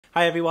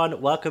Hi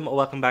everyone, welcome or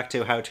welcome back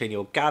to How to Train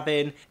Your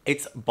Gavin.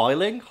 It's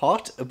boiling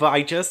hot, but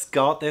I just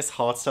got this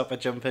hot stopper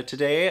jumper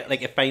today.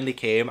 Like, it finally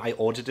came. I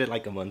ordered it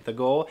like a month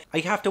ago. I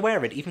have to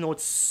wear it even though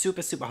it's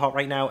super hot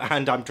right now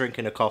and I'm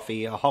drinking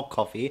a hot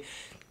coffee.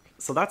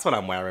 So that's what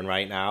I'm wearing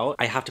right now.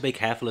 I have to be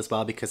careful as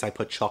well because I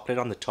put chocolate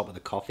on the top of the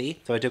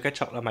coffee. So I do get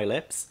chocolate on my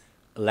lips.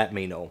 Let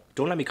me know.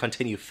 Don't let me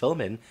continue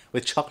filming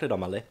with chocolate on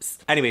my lips.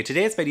 Anyway,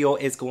 today's video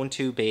is going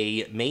to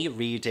be me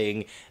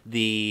reading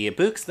the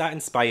books that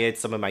inspired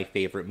some of my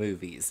favourite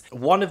movies.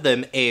 One of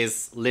them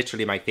is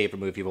literally my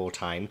favourite movie of all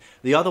time.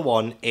 The other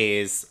one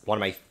is one of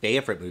my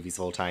favourite movies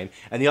of all time.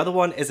 And the other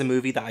one is a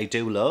movie that I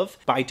do love.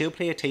 But I do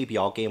play a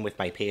TBR game with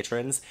my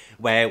patrons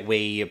where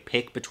we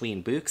pick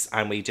between books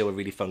and we do a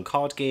really fun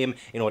card game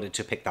in order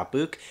to pick that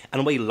book.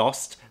 And we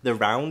lost the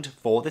round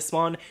for this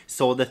one.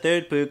 So the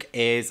third book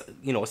is,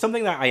 you know,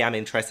 something that I am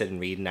interested in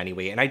reading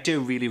anyway, and I do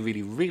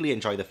really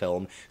enjoy the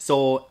film,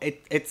 so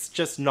it's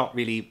just not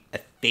really a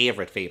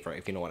favourite,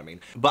 if you know what I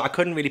mean. But I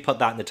couldn't really put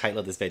that in the title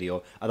of this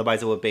video,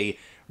 otherwise it would be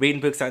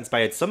reading books that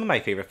inspired some of my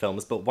favourite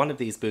films, but one of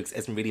these books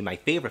isn't really my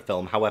favourite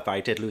film. However,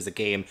 I did lose a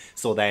game,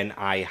 so then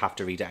I have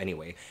to read it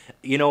anyway.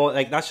 You know,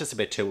 like, that's just a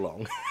bit too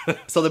long.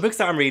 So the books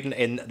that I'm reading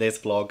in this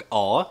vlog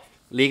are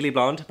Legally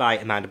Blonde by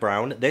Amanda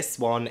Brown. This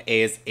one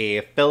is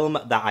a film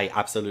that I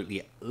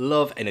absolutely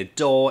love and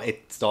adore.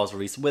 It stars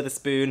Reese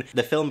Witherspoon.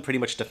 The film pretty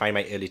much defined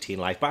my early teen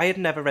life, but I had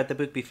never read the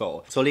book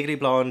before. So Legally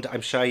Blonde,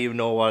 I'm sure you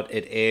know what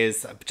it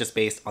is just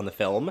based on the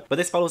film. But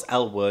this follows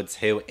Elle Woods,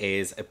 who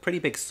is a pretty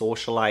big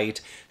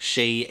socialite.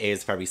 She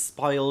is very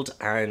spoiled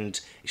and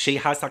she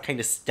has that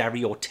kind of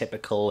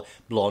stereotypical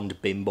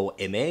blonde bimbo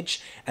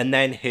image. And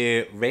then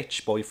her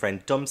rich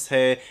boyfriend dumps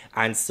her,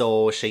 and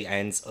so she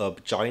ends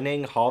up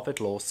joining Harvard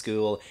Law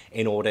School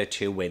in order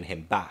to win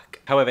him back.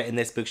 However, in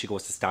this book, she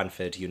goes to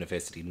Stanford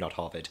University, not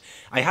Harvard.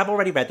 I have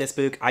already read this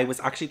book. I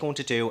was actually going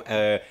to do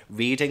a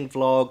reading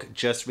vlog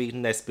just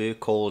reading this book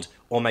called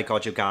Oh My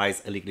God, You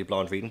Guys, a Legally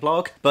Blonde reading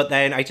vlog. But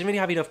then I didn't really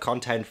have enough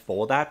content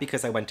for that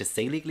because I went to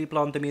see Legally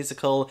Blonde the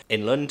musical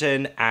in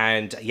London,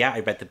 and yeah,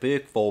 I read the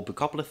book for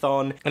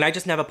Bookoplathon, and I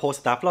just never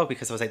posted that vlog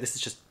because I was like, this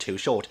is just too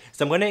short.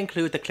 So I'm going to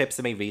include the clips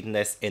of me reading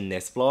this in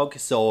this vlog.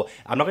 So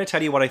I'm not going to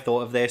tell you what I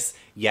thought of this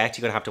yet.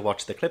 You're going to have to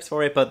watch the clips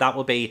for it, but that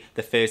will be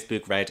the first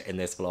book read in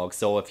this vlog.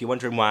 So if you're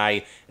wondering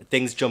why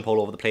things jump all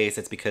over the place,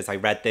 it's because I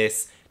read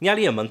this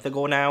nearly a month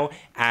ago now,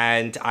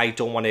 and I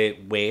don't want to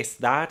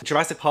waste that.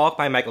 Jurassic Park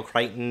by Michael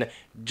Crichton.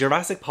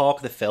 Jurassic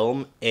Park, the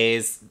film,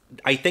 is,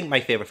 I think, my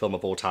favourite film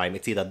of all time.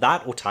 It's either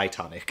that or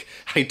Titanic.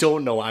 I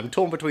don't know. I'm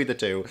torn between the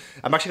two.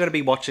 I'm actually going to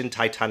be watching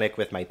Titanic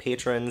with my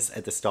patrons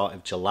at the start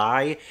of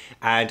July,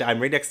 and I'm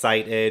really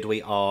excited.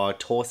 We are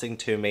tossing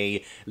to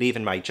me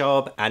leaving my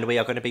job, and we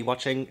are going to be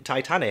watching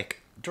Titanic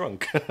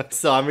drunk.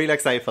 So I'm really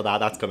excited for that.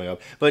 That's coming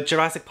up. But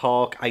Jurassic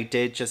Park, I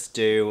did just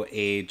do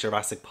a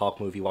Jurassic Park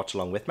movie watch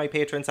along with my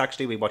patrons.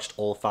 Actually, we watched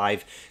all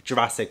 5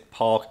 Jurassic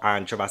Park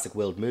and Jurassic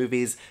World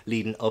movies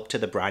leading up to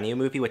the brand new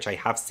movie, which I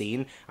have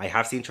seen. I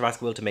have seen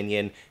Jurassic World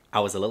Dominion. I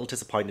was a little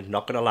disappointed,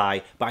 not gonna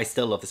lie, but I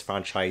still love this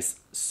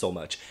franchise so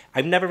much.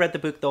 I've never read the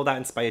book though that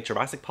inspired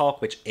Jurassic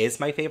Park, which is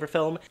my favourite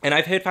film, and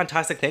I've heard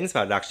fantastic things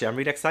about it actually. I'm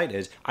really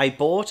excited. I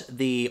bought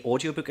the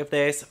audiobook of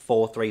this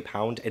for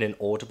 £3 in an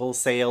Audible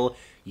sale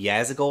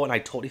years ago, and I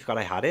totally forgot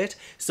I had it.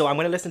 So I'm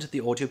going to listen to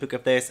the audiobook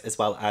of this as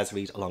well as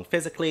read along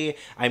physically.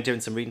 I'm doing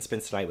some reading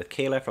spins tonight with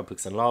Kayla from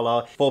Books and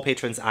Lala for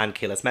patrons and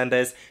Kayla's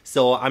members.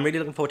 So I'm really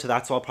looking forward to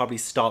that. So I'll probably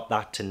start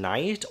that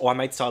tonight, or I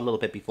might start a little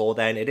bit before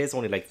then. It is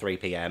only like 3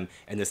 p.m.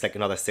 and there's like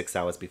another 6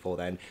 hours before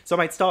then. So I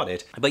might start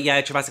it. But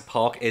yeah, Jurassic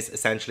Park is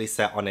essentially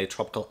set on a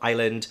tropical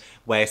island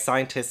where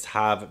scientists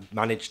have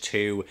managed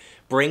to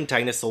bring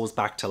dinosaurs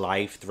back to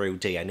life through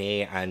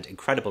DNA and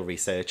incredible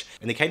research,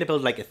 and they kind of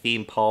build like a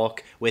theme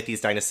park with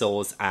these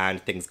dinosaurs,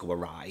 and things go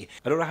awry.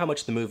 I don't know how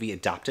much the movie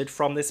adapted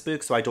from this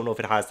book, so I don't know if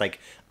it has like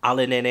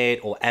Alan in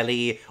it, or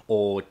Ellie,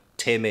 or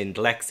Tim and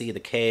Lexi, the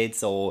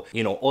kids, or,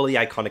 you know, all the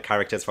iconic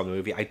characters from the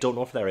movie. I don't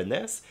know if they're in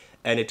this,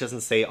 and it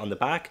doesn't say it on the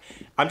back.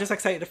 I'm just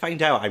excited to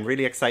find out. I'm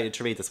really excited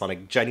to read this one.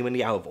 Like,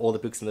 genuinely, out of all the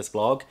books in this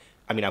vlog,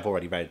 I mean, I've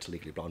already read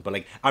Legally Blonde, but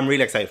like, I'm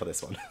really excited for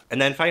this one.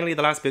 And then finally,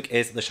 the last book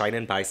is The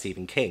Shining by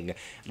Stephen King.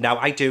 Now,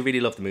 I do really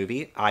love the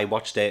movie. I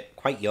watched it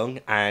quite young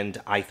and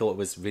I thought it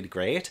was really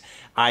great.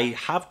 I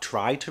have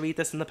tried to read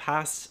this in the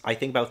past. I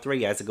think about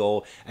 3 years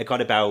ago, I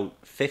got about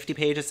 50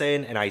 pages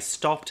in and I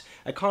stopped.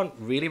 I can't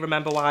really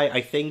remember why.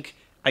 I think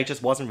I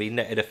just wasn't reading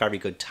it at a very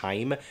good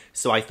time.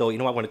 So I thought, you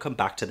know, I want to come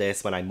back to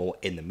this when I'm more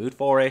in the mood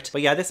for it.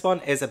 But yeah, this one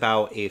is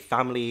about a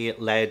family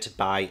led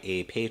by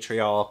a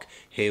patriarch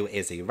who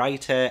is a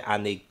writer,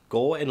 and they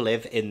go and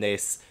live in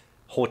this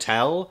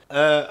hotel.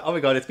 Oh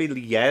my God, it's been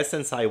years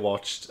since I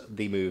watched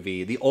the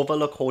movie. The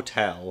Overlook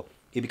Hotel.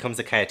 He becomes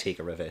a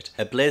caretaker of it.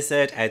 A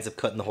blizzard ends up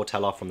cutting the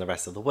hotel off from the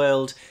rest of the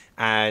world,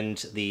 and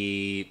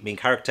the main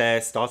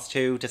character starts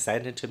to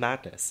descend into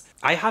madness.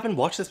 I haven't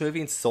watched this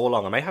movie in so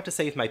long. I might have to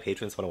see if my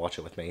patrons want to watch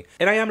it with me.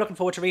 And I am looking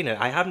forward to reading it.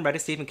 I haven't read a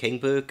Stephen King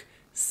book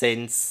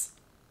since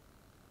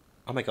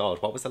Oh my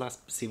god, what was the last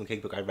Stephen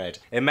King book I read?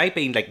 It might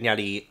be like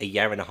nearly a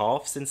year and a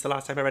half since the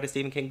last time I read a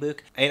Stephen King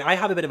book. And I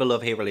have a bit of a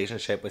love-hate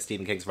relationship with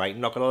Stephen King's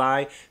writing, not gonna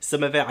lie.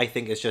 Some of it I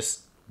think is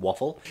just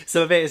waffle.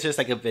 Some of it is just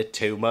like a bit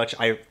too much.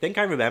 I think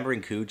I remember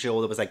in Cujo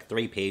there was like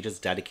 3 pages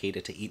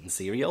dedicated to eating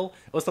cereal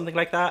or something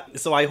like that.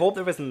 So I hope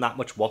there isn't that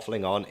much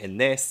waffling on in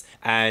this,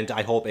 and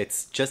I hope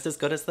it's just as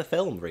good as the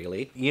film,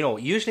 really. You know,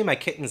 usually my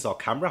kittens are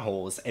camera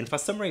holes, and for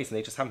some reason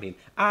they just haven't been.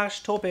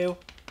 Ash, Tobu,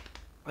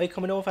 are you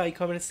coming over? Are you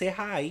coming to say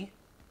hi?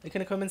 Are you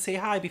gonna come and say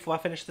hi before I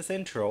finish this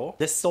intro?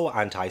 This is so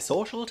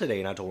antisocial today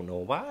and I don't know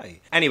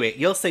why. Anyway,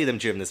 you'll see them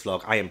during this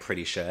vlog, I am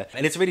pretty sure.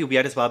 And it's really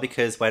weird as well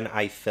because when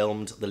I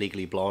filmed the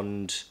Legally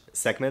Blonde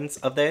segments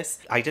of this,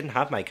 I didn't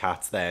have my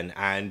cats then,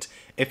 and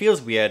it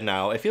feels weird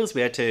now. It feels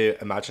weird to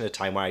imagine a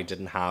time where I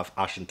didn't have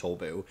Ash and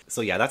Tobu.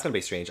 So yeah, that's gonna be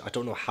strange. I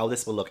don't know how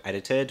this will look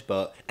edited,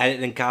 but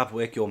edit and Gab,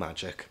 work your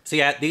magic. So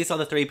yeah, these are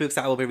the 3 books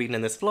that I will be reading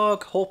in this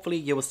vlog. Hopefully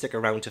you will stick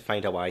around to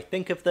find out what I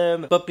think of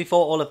them. But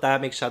before all of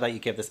that, make sure that you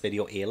give this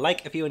video a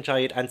like if you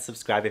enjoyed and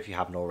subscribe if you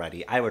haven't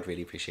already. I would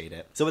really appreciate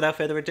it. So without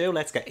further ado,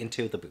 let's get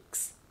into the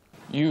books.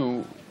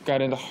 You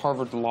got into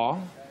Harvard Law?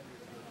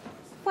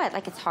 What,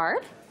 like it's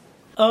hard?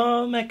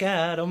 Oh my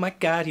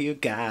god, you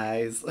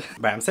guys.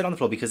 Right, I'm sitting on the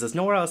floor because there's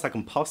nowhere else I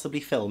can possibly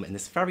film in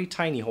this very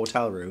tiny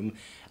hotel room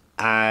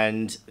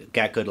and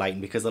get good lighting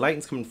because the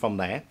lighting's coming from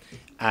there.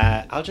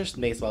 I'll just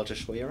may as well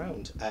just show you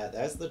around.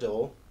 There's the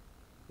door.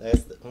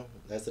 There's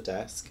the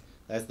desk.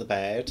 There's the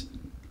bed.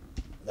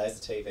 There's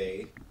the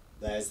TV.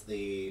 There's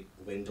the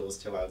windows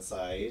to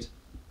outside.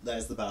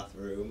 There's the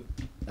bathroom.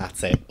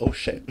 That's it. Oh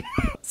shit.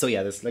 So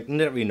yeah, there's like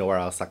literally nowhere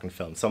else I can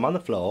film. So I'm on the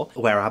floor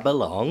where I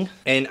belong,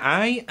 and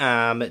I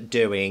am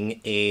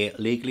doing a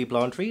Legally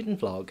Blonde reading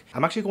vlog.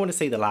 I'm actually going to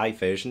see the live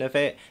version of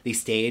it, the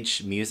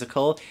stage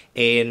musical,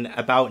 in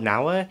about an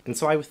hour. And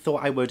so I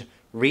thought I would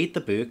read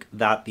the book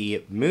that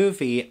the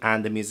movie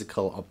and the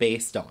musical are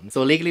based on.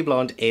 So Legally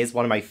Blonde is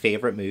one of my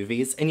favourite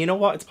movies, and you know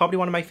what? It's probably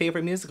one of my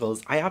favourite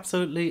musicals. I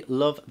absolutely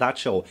love that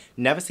show.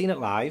 Never seen it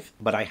live,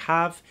 but I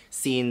have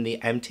seen the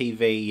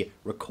MTV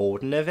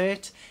recording of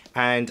it,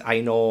 and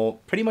I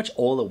know pretty much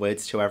all the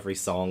words to every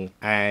song,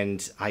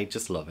 and I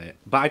just love it.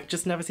 But I've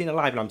just never seen it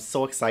live, and I'm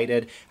so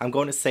excited. I'm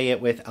going to see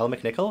it with Elle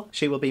McNichol.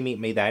 She will be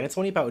meeting me there, and it's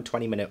only about a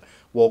 20-minute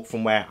walk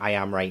from where I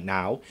am right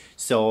now.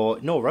 So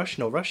no rush,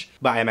 no rush.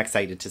 But I am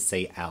excited to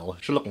see Elle.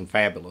 She's looking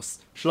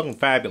fabulous. She's looking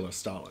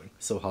fabulous, darling.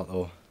 So hot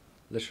though.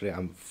 Literally,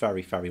 I'm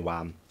very, very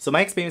wham. So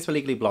my experience for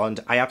Legally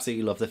Blonde, I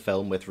absolutely love the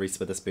film with Reese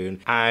Witherspoon,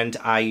 and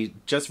I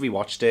just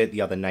rewatched it the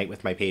other night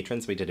with my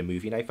patrons. We did a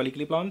movie night for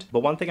Legally Blonde.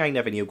 But one thing I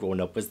never knew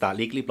growing up was that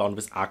Legally Blonde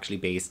was actually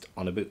based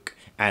on a book.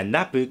 And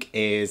that book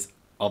is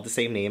of the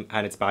same name,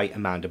 and it's by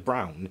Amanda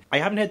Brown. I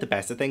haven't heard the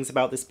best of things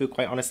about this book,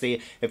 quite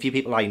honestly. A few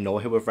people I know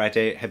who have read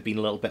it have been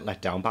a little bit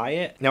let down by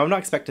it. Now, I'm not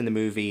expecting the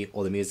movie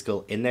or the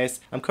musical in this.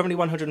 I'm currently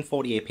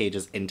 148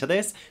 pages into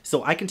this,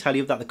 so I can tell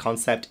you that the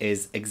concept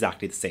is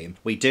exactly the same.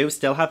 We do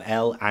still have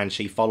Elle, and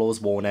she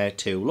follows Warner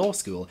to law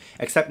school,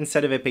 except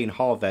instead of it being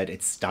Harvard,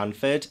 it's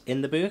Stanford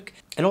in the book.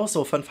 And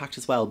also, fun fact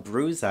as well,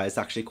 Bruiser is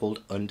actually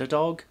called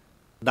Underdog.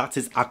 That's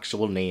his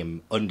actual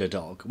name,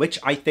 Underdog, which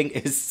I think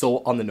is so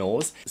on the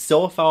nose.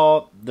 So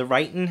far, the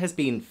writing has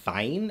been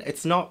fine.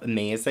 It's not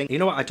amazing. You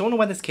know what? I don't know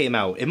when this came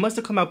out. It must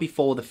have come out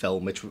before the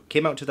film, which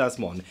came out in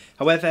 2001.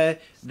 However,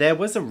 there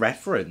was a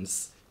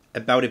reference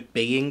about it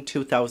being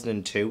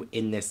 2002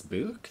 in this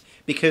book,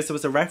 because there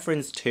was a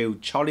reference to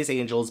Charlie's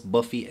Angels,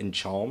 Buffy and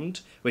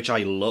Charmed, which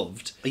I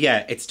loved.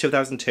 Yeah, it's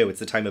 2002. It's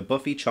the time of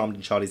Buffy, Charmed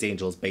and Charlie's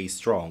Angels, Be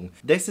Strong.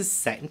 This is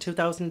set in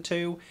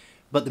 2002.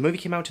 But the movie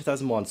came out in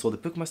 2001, so the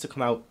book must have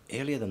come out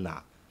earlier than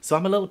that. So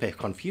I'm a little bit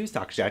confused,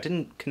 actually. I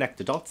didn't connect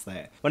the dots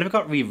there. When it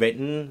got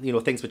rewritten, you know,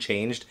 things were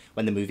changed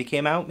when the movie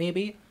came out,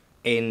 maybe.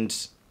 And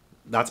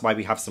that's why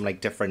we have some,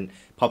 like, different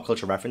pop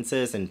culture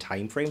references and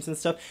time frames and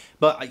stuff.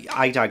 But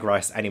I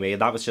digress. Anyway,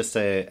 that was just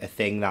a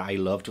thing that I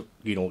loved,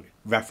 you know,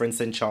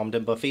 referencing Charmed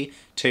and Buffy,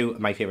 two of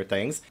my favourite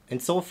things.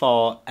 And so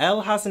far,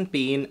 Elle hasn't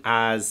been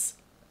as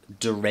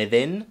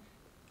driven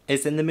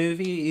as in the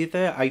movie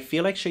either. I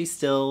feel like she's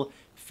still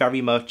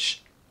very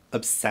much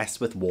obsessed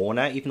with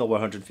Warner, even though we're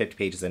 150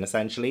 pages in,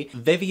 essentially.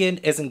 Vivian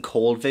isn't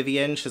called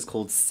Vivian, she's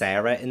called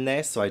Sarah in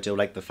this, so I do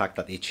like the fact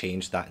that they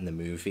changed that in the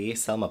movie.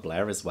 Selma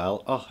Blair as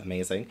well. Oh,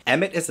 amazing.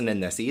 Emmett isn't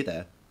in this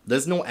either.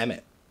 There's no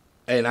Emmett.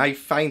 And I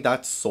find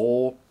that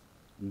so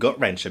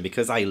gut-wrenching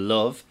because I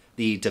love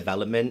the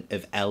development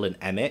of Elle and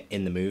Emmett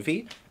in the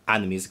movie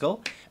and the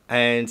musical,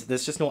 and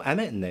there's just no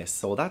Emmett in this,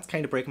 so that's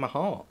kind of breaking my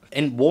heart.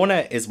 And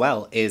Warner as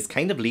well is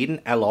kind of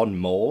leading Elle on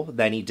more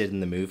than he did in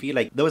the movie.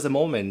 Like, there was a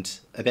moment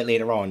a bit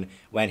later on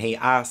when he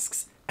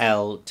asks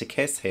Elle to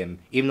kiss him,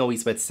 even though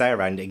he's with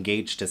Sarah and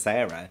engaged to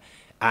Sarah,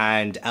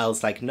 and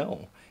Elle's like,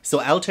 no. So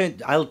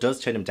Elle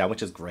does turn him down,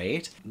 which is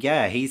great.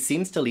 Yeah, he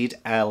seems to lead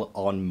Elle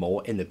on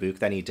more in the book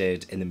than he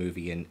did in the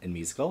movie and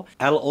musical.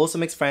 Elle also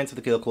makes friends with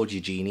a girl called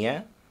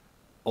Eugenia,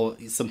 or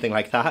something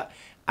like that.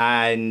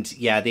 And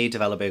yeah, they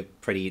develop a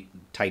pretty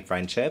tight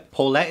friendship.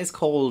 Paulette is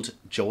called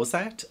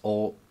Josette,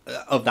 or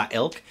of that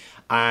ilk.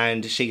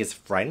 And she is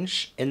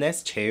French in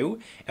this too.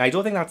 And I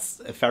don't think that's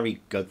a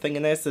very good thing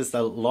in this. There's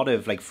a lot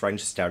of like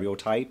French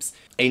stereotypes.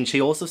 And she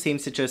also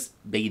seems to just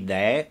be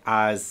there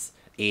as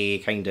a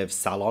kind of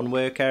salon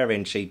worker,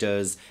 and she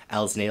does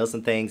Elle's nails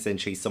and things, and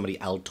she's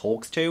somebody Elle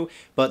talks to.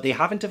 But they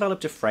haven't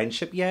developed a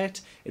friendship yet.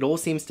 It all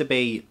seems to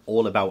be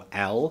all about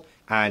Elle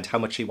and how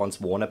much she wants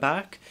Warner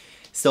back.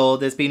 So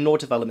there's been no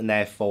development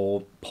there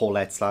for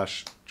Paulette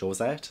 /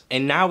 Josette.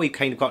 And now we've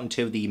kind of gotten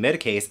to the murder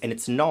case, and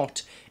it's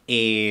not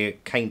a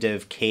kind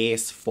of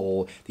case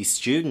for the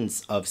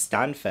students of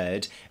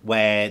Stanford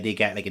where they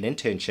get like an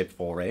internship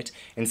for it.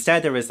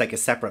 Instead, there is like a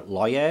separate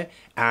lawyer,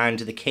 and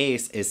the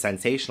case is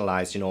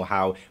sensationalized. You know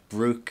how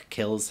Brooke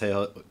kills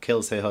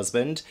her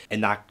husband,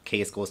 and that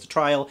case goes to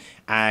trial,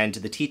 and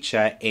the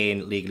teacher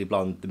in Legally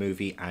Blonde, the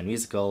movie and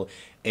musical,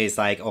 is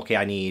like, okay,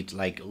 I need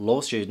like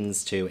law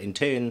students to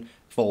intern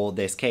for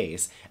this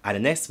case. And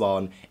in this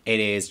one, it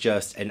is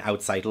just an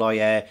outside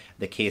lawyer.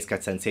 The case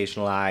gets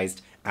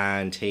sensationalized,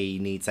 and he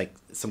needs like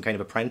some kind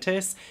of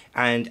apprentice.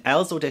 And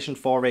Elle's auditioned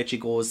for it. She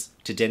goes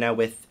to dinner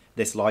with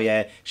this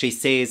lawyer. She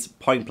says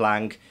point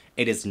blank,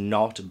 it is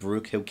not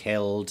Brooke who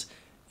killed,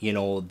 you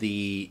know,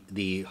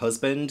 the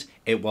husband.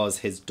 It was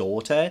his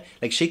daughter.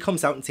 Like, she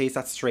comes out and says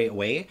that straight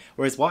away.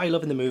 Whereas what I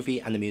love in the movie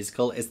and the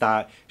musical is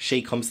that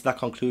she comes to that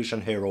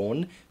conclusion her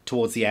own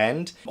towards the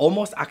end,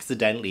 almost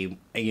accidentally,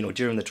 you know,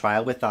 during the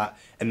trial, with that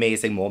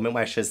amazing moment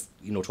where she's,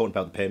 you know, talking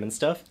about the perm and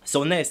stuff.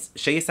 So in this,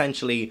 she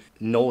essentially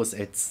knows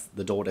it's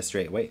the daughter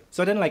straight away.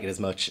 So I didn't like it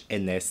as much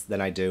in this than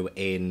I do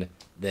in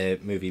the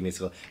movie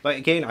musical. But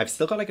again, I've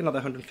still got like another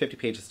 150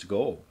 pages to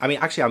go. I mean,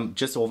 actually, I'm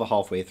just over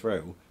halfway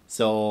through.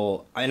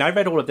 So, and I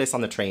read all of this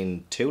on the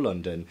train to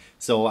London,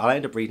 so I'll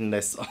end up reading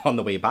this on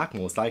the way back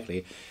most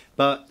likely.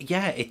 But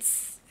yeah,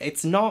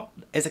 it's not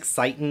as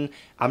exciting.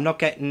 I'm not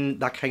getting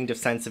that kind of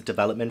sense of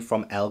development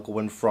from Elle,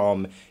 going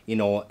from, you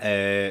know,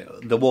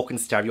 the walking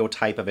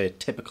stereotype of a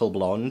typical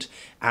blonde,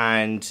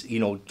 and, you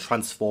know,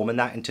 transforming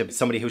that into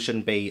somebody who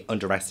shouldn't be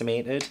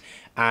underestimated.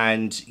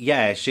 And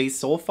yeah, she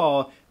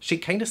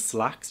kind of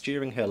slacks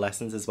during her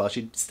lessons as well.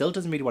 She still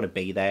doesn't really want to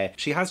be there.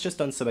 She has just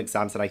done some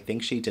exams and I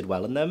think she did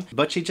well in them,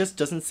 but she just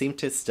doesn't seem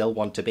to still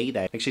want to be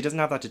there. Like, she doesn't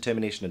have that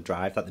determination and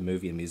drive that the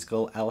movie and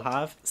musical Elle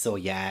have. So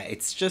yeah,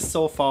 it's just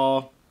so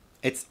far,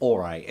 it's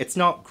alright. It's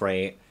not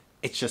great,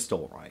 it's just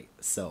alright.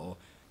 So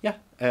yeah,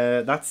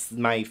 that's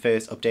my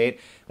first update.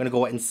 I'm going to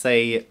go and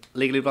say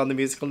Legally Blonde the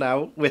musical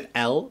now with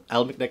Elle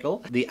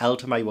McNichol. The Elle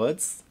to my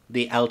Woods,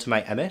 the L to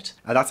my Emmett.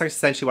 And that's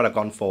essentially what I've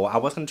gone for. I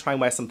was going to try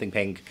and wear something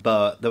pink,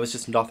 but there was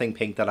just nothing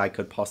pink that I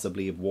could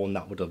possibly have worn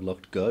that would have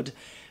looked good.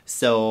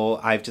 So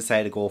I've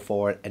decided to go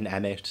for an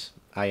Emmett.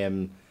 I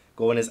am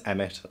going as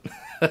Emmett.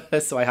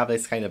 So I have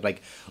this kind of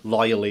like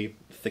loyally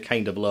the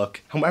kind of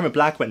look. I'm wearing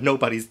black when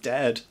nobody's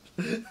dead.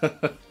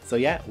 So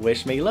yeah,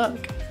 wish me luck.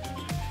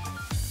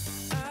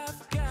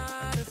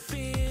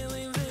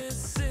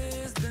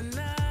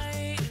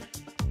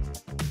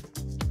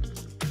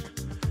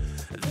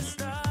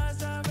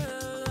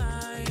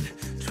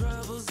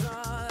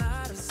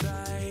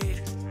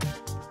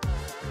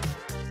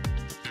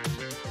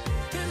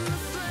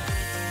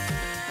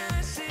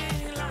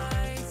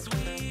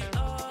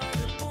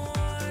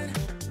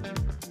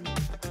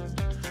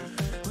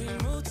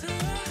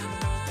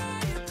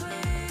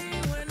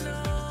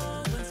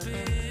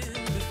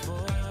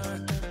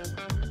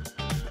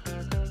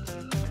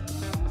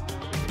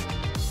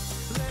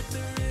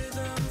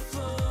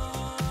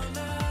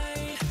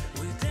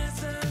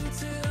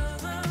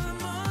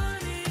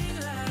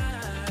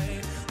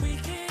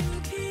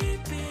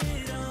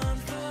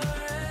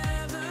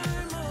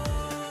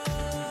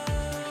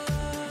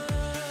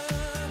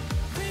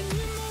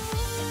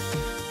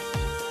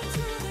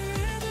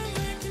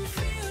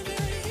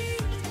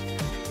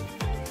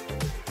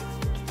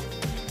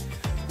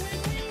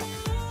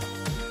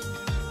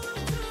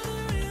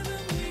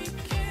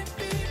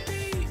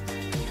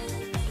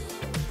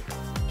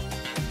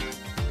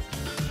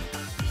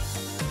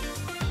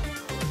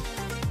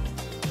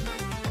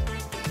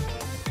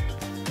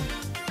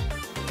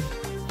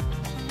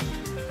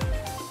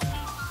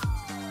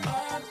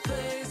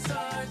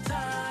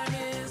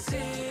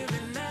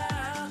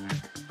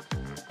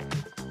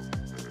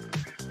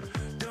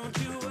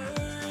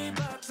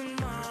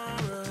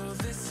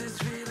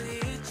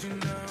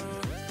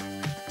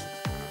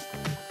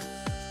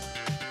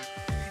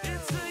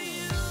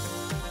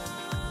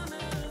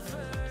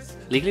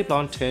 Legally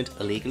Blonde turned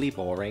illegally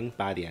boring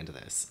by the end of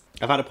this.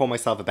 I've had to pour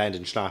myself a bend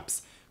in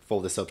schnapps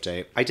for this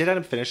update. I did end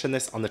up finishing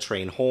this on the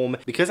train home.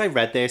 Because I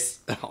read this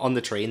on the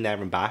train there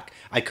and back,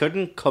 I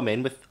couldn't come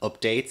in with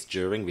updates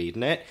during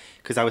reading it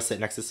because I was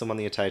sitting next to someone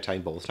the entire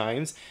time both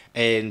times,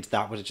 and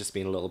that would have just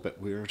been a little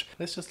bit weird.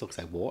 This just looks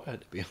like water,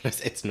 to be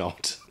honest. It's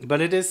not.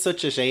 But it is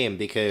such a shame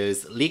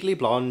because Legally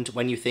Blonde,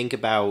 when you think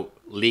about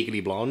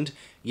Legally Blonde,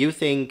 you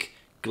think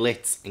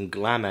glitz and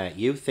glamour,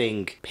 you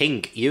think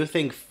pink, you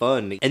think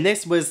fun. And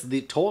this was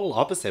the total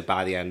opposite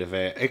by the end of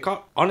it. It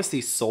got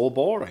honestly so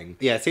boring.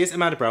 Yeah, it says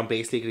Amanda Brown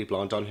based Legally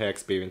Blonde on her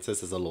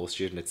experiences as a law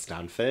student at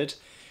Stanford.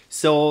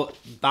 So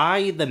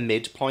by the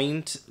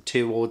midpoint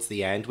towards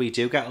the end, we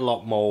do get a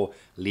lot more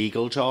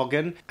legal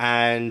jargon,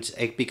 and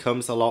it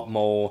becomes a lot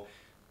more,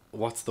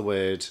 what's the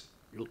word,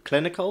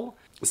 clinical?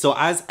 So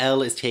as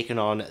Elle is taking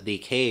on the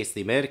case,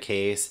 the murder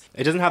case,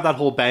 it doesn't have that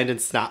whole bend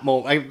and snap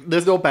moment.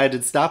 There's no bend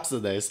and snaps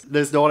in this.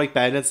 There's no like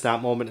bend and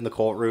snap moment in the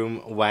courtroom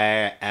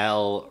where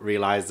Elle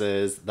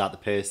realizes that the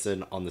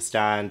person on the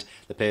stand,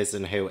 the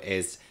person who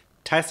is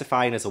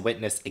testifying as a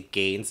witness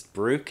against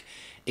Brooke,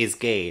 is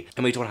gay,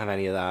 and we don't have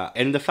any of that.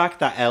 And the fact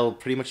that Elle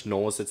pretty much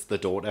knows it's the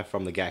daughter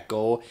from the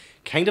get-go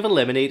kind of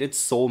eliminated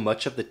so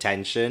much of the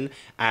tension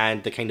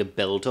and the kind of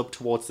build-up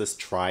towards this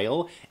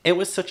trial. It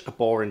was such a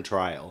boring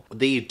trial.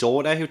 The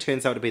daughter who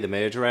turns out to be the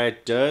murderer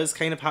does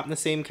kind of happen the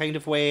same kind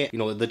of way. You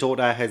know, the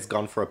daughter has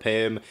gone for a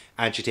perm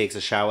and she takes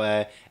a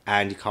shower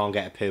and you can't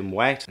get a perm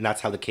wet, and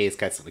that's how the case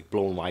gets like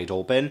blown wide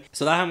open.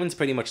 So that happens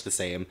pretty much the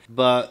same,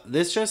 but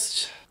there's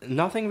just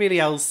nothing really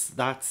else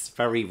that's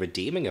very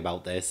redeeming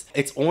about this.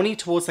 It's only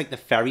towards like the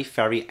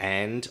very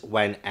end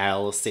when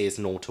Elle says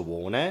no to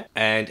Warner,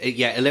 and it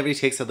literally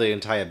takes her the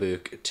entire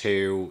book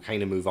to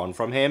kind of move on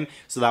from him,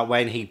 so that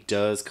when he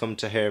does come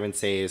to her and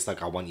says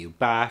like, I want you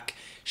back,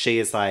 she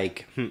is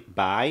like,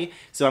 bye.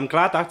 So I'm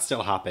glad that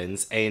still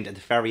happens. And at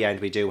the very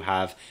end, we do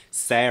have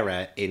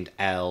Sarah and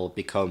Elle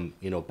become,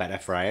 you know, better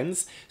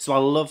friends. So I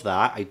love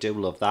that. I do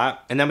love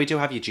that. And then we do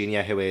have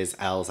Eugenia, who is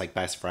Elle's like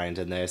best friend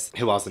in this,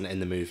 who wasn't in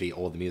the movie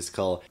or the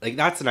musical. Like,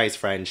 that's a nice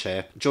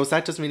friendship.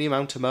 Josette doesn't really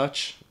amount to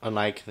much,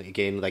 unlike,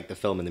 again, like the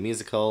film and the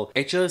musical.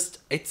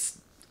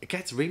 It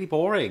gets really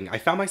boring. I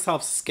found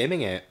myself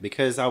skimming it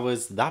because I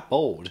was that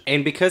bored.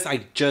 And because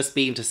I'd just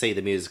been to see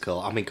the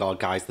musical, oh my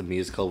god, guys, the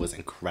musical was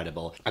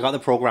incredible. I got the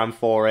program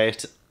for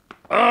it.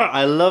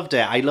 I loved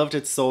it. I loved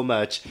it so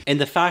much.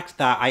 And the fact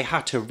that I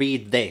had to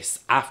read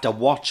this after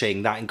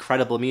watching that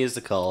incredible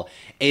musical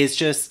is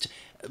just...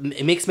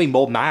 it makes me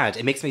more mad.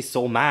 It makes me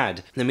so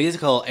mad. The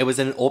musical, it was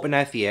in an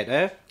open-air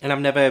theatre, and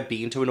I've never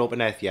been to an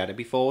open-air theatre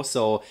before,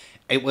 so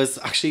it was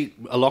actually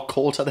a lot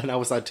colder than I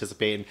was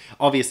anticipating.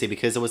 Obviously,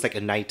 because it was like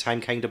a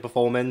nighttime kind of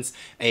performance,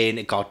 and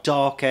it got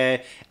darker,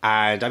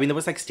 and I mean, there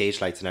was like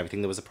stage lights and everything.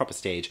 There was a proper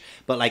stage,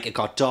 but like it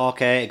got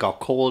darker, it got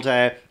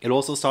colder. It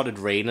also started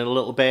raining a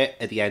little bit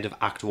at the end of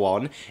Act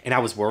 1, and I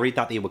was worried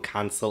that they would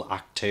cancel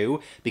Act 2,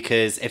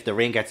 because if the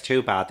rain gets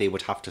too bad, they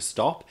would have to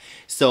stop.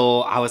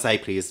 So I was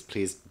like, please,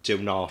 please do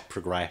not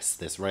progress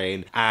this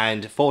rain.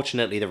 And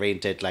fortunately, the rain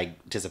did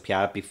like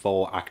disappear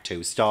before Act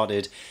 2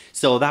 started,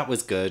 so that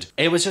was good.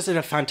 It was just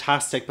a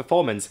fantastic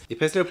performance. The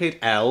person who played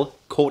Elle,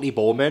 Courtney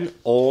Bowman,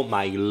 oh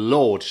my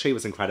lord, she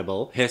was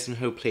incredible. The person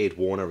who played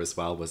Warner as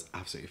well was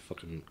absolutely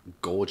fucking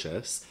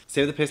gorgeous.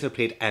 Same with the person who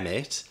played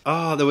Emmett.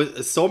 Oh, there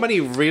was so many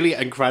really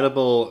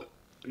incredible,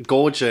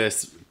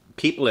 gorgeous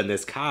people in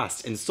this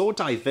cast, and so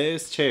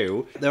diverse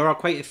too. There are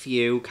quite a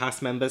few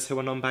cast members who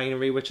are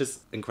non-binary, which is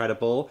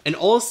incredible. And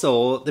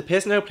also, the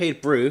person who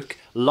played Brooke,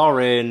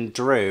 Lauren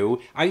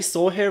Drew, I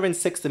saw her in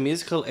Six the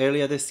Musical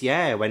earlier this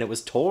year when it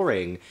was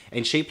touring,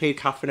 and she played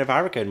Catherine of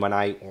Aragon when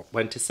I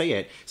went to see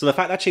it. So the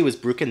fact that she was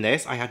Brooke in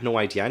this, I had no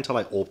idea until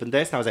I opened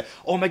this, and I was like,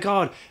 oh my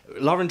god,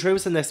 Lauren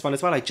Drew's in this one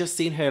as well. I just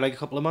seen her like a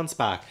couple of months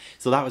back.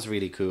 So that was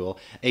really cool.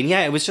 And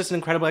yeah, it was just an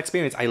incredible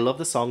experience. I love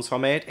the songs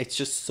from it. It's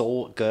just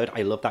so good.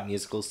 I love that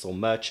musical so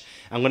much.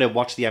 I'm going to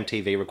watch the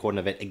MTV recording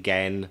of it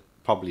again,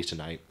 probably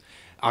tonight.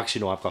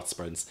 Actually, no, I've got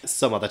sprints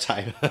some other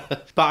time.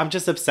 But I'm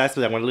just obsessed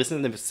with it. I'm going to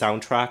listen to the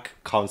soundtrack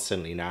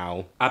constantly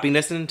now. I've been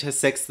listening to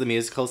Six the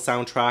Musical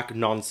soundtrack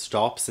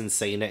non-stop since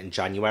seeing it in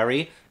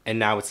January, and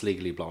now it's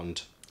Legally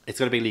Blonde. It's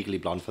going to be Legally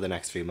Blonde for the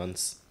next few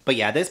months. But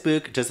yeah, this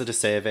book does a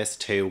disservice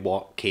to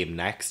what came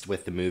next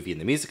with the movie and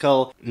the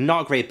musical.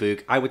 Not a great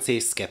book. I would say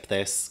skip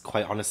this,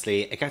 quite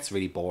honestly. It gets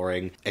really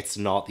boring. It's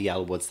not the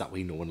Elle Woods that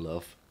we know and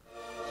love.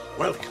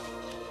 Welcome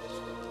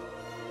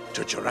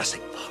to Jurassic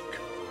Park.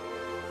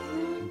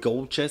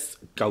 Gorgeous,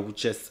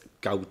 gorgeous,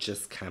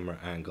 gorgeous camera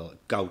angle.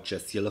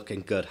 Gorgeous. You're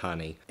looking good,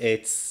 honey.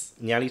 It's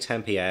nearly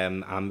 10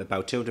 p.m. I'm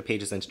about 200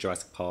 pages into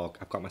Jurassic Park.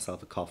 I've got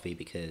myself a coffee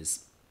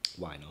because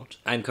why not?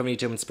 I'm currently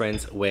doing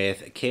sprints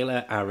with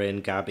Kayla, Erin,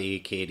 Gabby,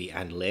 Katie,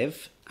 and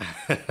Liv.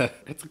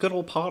 It's a good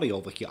old party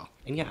over here.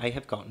 And yeah, I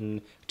have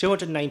gotten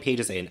 209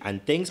 pages in,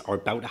 and things are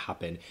about to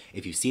happen.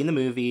 If you've seen the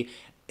movie,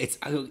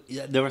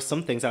 there are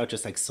some things that are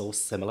just like so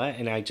similar,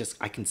 and I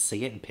can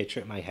see it and picture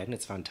it in my head, and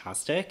it's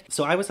fantastic.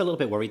 So I was a little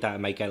bit worried that it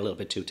might get a little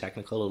bit too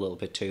technical, a little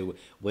bit too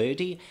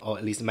wordy, or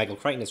at least Michael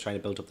Crichton is trying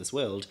to build up this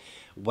world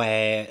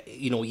where,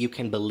 you know, you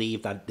can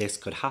believe that this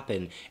could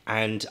happen.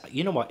 And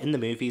you know what, in the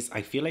movies,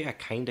 I feel like I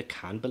kind of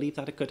can believe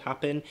that it could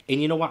happen. And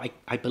you know what,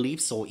 I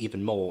believe so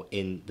even more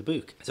in the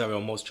book. So I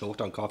almost choked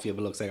on coffee. If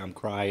it looks like I'm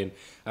crying,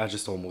 I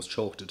just almost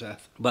choked to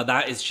death. But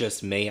that is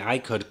just me. I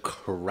could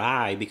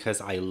cry because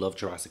I love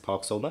Jurassic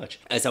Park so much.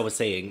 As I was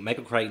saying,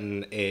 Michael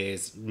Crichton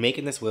is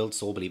making this world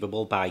so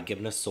believable by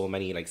giving us so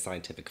many like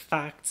scientific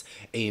facts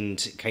and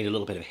kind of a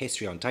little bit of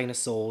history on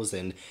dinosaurs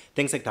and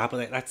things like that, but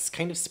like, that's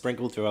kind of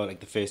sprinkled throughout like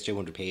the first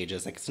 200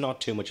 pages. Like, it's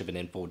not too much of an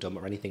info dump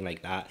or anything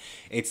like that.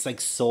 It's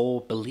like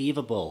so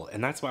believable,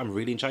 and that's what I'm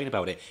really enjoying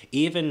about it.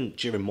 Even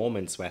during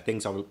moments where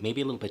things are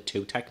maybe a little bit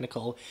too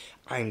technical,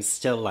 I'm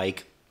still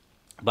like,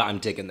 but I'm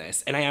digging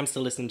this. And I am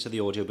still listening to the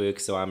audiobook,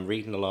 so I'm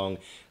reading along,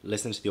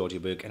 listening to the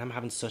audiobook, and I'm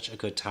having such a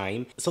good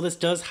time. So this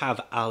does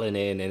have Alan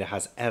in, and it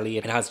has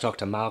Elliot, it has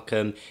Dr.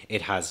 Malcolm,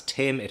 it has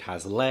Tim, it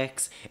has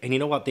Lex, and you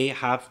know what? They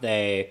have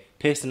their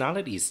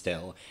personalities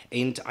still,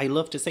 and I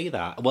love to see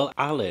that. Well,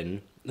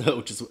 Alan,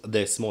 which is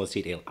the smallest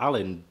detail,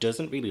 Alan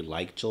doesn't really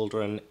like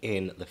children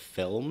in the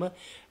film,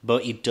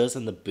 but he does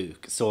in the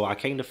book. So I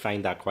kind of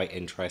find that quite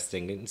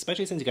interesting,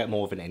 especially since you get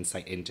more of an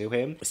insight into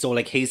him. So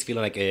like he's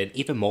feeling like an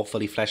even more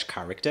fully fleshed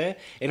character.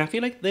 And I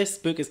feel like this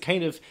book is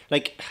kind of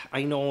like,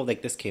 I know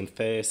like this came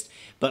first,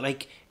 but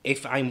like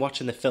if I'm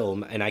watching the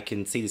film and I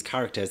can see these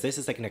characters, this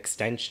is like an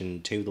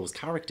extension to those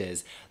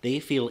characters. They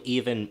feel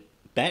even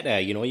better,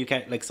 you know, you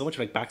get like so much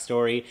like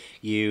backstory,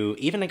 you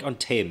even like on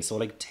Tim. So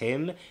like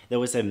Tim, there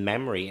was a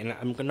memory, and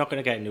I'm not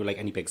going to get into like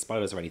any big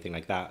spoilers or anything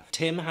like that.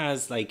 Tim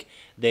has like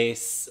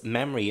this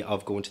memory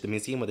of going to the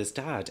museum with his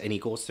dad, and he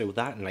goes through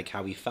that and like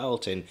how he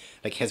felt and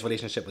like his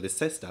relationship with his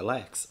sister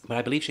Lex, but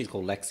I believe she's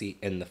called Lexi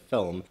in the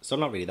film, so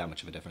not really that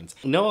much of a difference.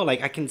 No,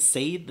 like I can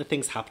see the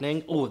things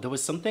happening. Oh, there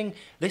was something,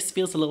 this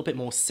feels a little bit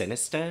more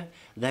sinister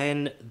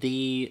than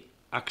the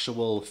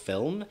actual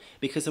film,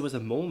 because there was a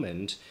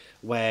moment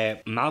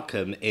where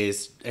Malcolm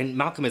is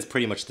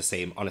pretty much the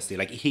same, honestly.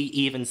 Like he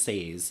even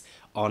says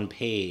on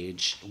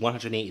page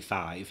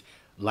 185,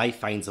 life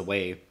finds a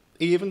way.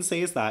 He even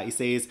says that. He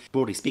says,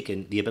 broadly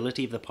speaking, the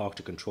ability of the park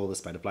to control the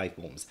spread of life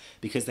forms.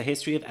 Because the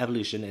history of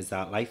evolution is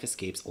that life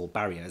escapes all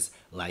barriers,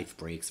 life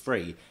breaks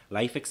free,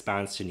 life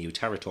expands to new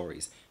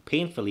territories,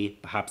 painfully,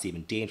 perhaps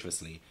even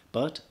dangerously,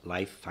 but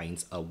life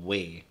finds a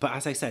way. But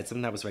as I said,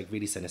 something that was like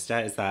really sinister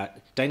is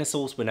that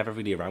dinosaurs were never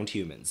really around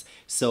humans.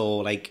 So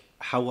like,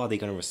 how are they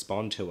going to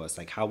respond to us?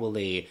 Like, how will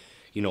they,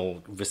 you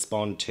know,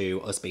 respond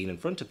to us being in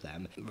front of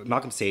them?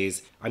 Malcolm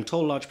says, I'm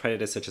told large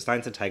predators such as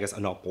lions and tigers are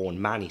not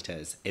born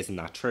man-eaters. Isn't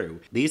that true?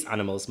 These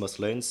animals must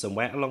learn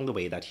somewhere along the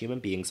way that human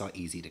beings are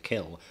easy to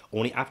kill.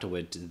 Only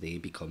afterward do they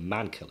become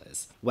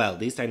man-killers. Well,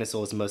 these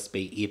dinosaurs must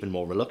be even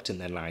more reluctant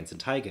than lions and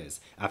tigers.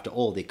 After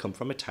all, they come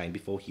from a time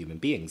before human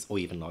beings, or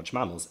even large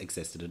mammals,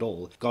 existed at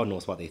all. God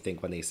knows what they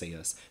think when they see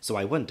us. So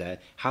I wonder,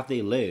 have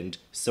they learned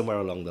somewhere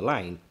along the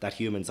line that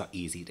humans are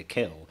easy to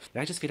kill?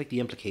 And I just feel like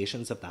the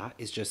implications of that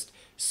is just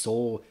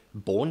so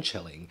bone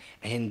chilling,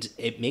 and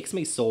it makes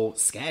me so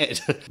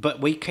scared.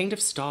 But we kind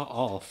of start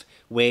off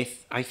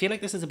with, I feel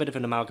like this is a bit of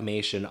an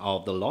amalgamation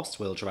of the Lost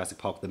World Jurassic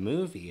Park the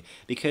movie,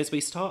 because we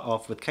start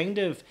off with kind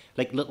of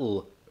like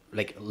little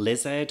like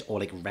lizard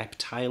or like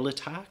reptile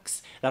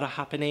attacks that are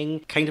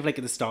happening, kind of like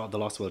at the start of the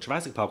Lost World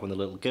Jurassic Park when the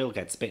little girl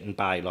gets bitten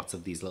by lots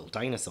of these little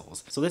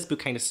dinosaurs. So this book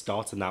kind of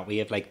starts in that way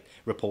of like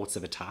reports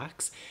of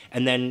attacks,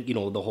 and then, you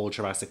know, the whole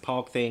Jurassic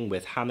Park thing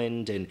with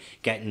Hammond and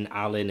getting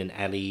Alan and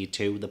Ellie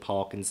to the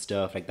park and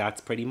stuff, like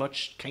that's pretty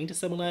much kind of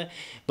similar.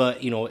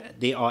 But, you know,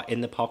 they are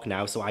in the park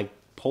now, so I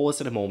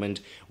pause at a moment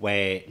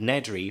where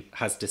Nedry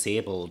has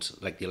disabled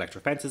like the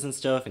electric fences and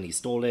stuff, and he's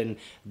stolen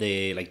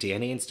the like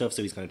DNA and stuff,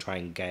 so he's going to try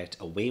and get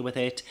away with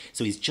it.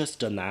 So he's just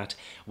done that.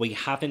 We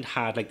haven't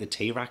had like the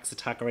T-Rex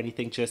attack or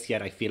anything just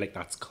yet. I feel like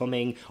that's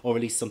coming, or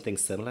at least something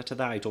similar to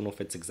that. I don't know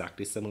if it's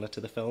exactly similar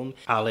to the film.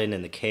 Alan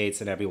and the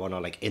kids and everyone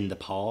are like in the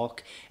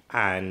park,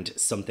 and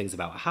something's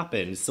about to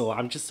happen. So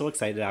I'm just so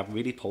excited. I've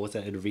really paused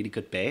it at a really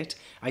good bit,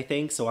 I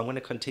think. So I'm going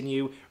to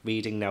continue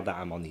reading now that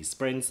I'm on these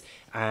sprints.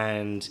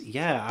 And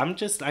yeah,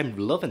 I'm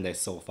loving this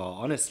so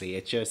far, honestly.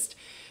 It just,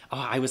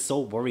 oh, I was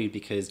so worried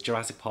because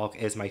Jurassic Park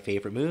is my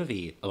favourite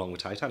movie, along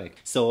with Titanic.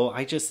 So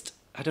I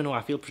don't know,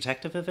 I feel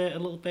protective of it a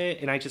little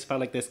bit, and I just felt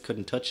like this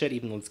couldn't touch it,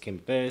 even though this came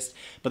first.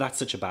 But that's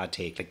such a bad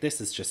take. Like,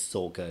 this is just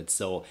so good.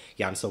 So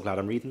yeah, I'm so glad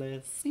I'm reading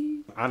this.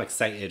 I'm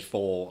excited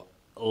for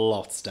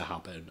lots to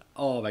happen.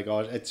 Oh my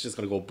god, it's just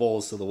gonna go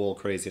balls to the wall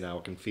crazy now.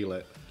 I can feel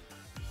it.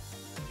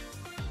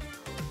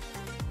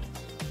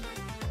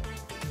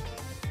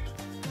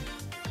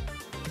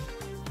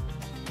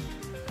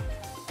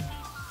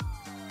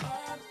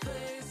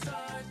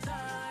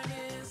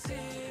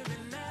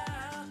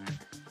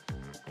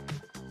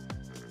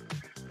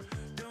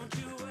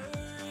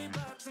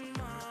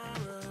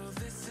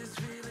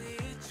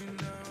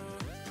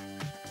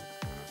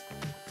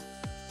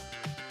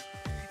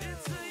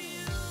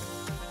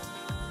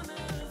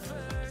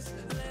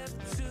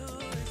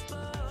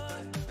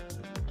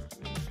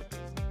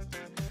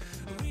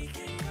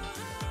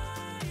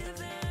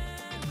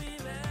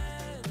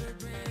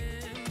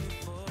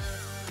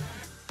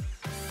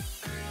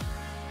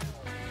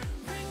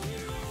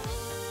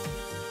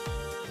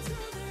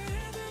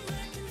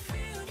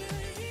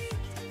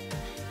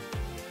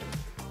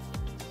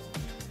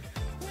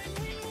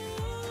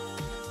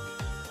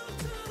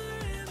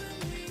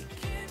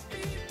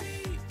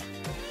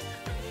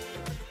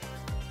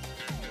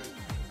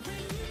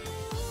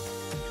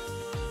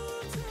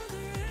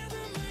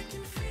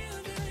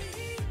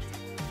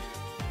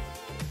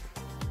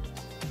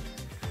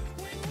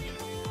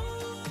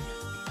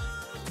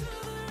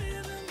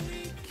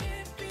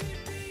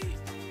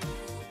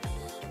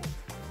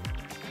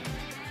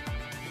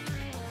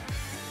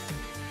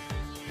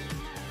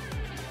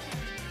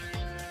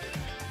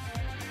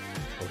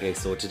 Okay,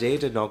 so today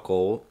did not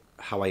go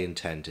how I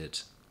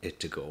intended it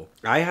to go.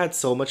 I had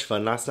so much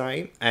fun last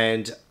night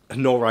and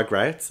no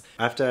regrets.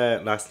 After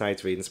last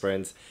night's reading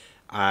sprints,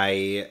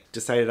 I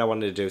decided I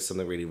wanted to do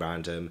something really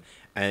random.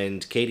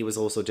 And Katie was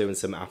also doing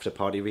some after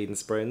party reading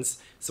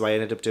sprints. So I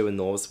ended up doing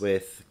those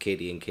with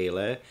Katie and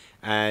Kayla.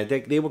 And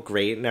they were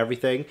great and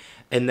everything.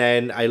 And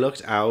then I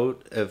looked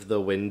out of the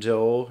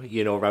window,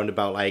 you know, around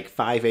about like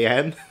 5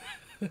 a.m.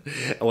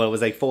 Well, it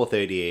was like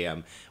 4:30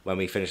 a.m. when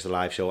we finished the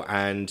live show.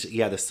 And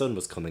yeah, the sun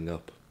was coming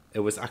up. It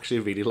was actually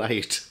really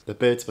light. The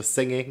birds were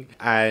singing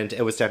and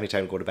it was definitely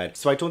time to go to bed.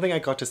 So I don't think I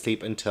got to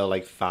sleep until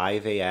like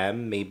 5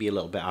 a.m, maybe a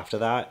little bit after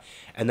that.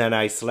 And then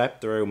I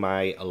slept through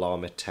my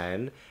alarm at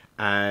 10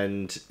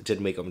 and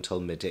didn't wake up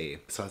until midday.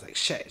 So I was like,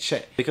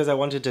 shit. Because I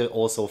wanted to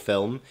also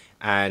film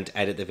and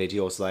edit the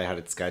video so that I had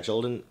it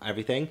scheduled and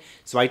everything.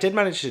 So I did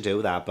manage to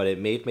do that, but it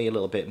made me a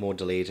little bit more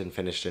delayed and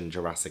finished in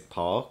Jurassic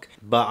Park.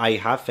 But I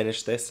have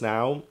finished this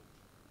now.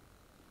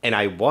 And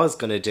I was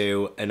going to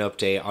do an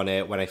update on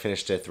it when I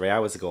finished it 3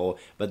 hours ago,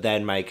 but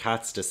then my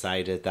cats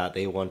decided that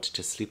they wanted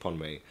to sleep on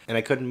me. And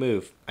I couldn't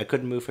move. I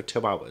couldn't move for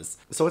 2 hours.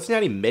 So it's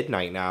nearly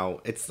midnight now.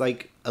 It's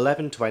like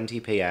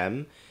 11:20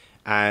 p.m.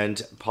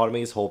 And part of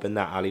me is hoping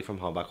that Ali from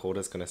Hardback Holder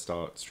is going to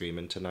start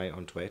streaming tonight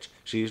on Twitch.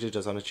 She usually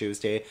does on a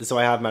Tuesday. So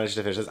I have managed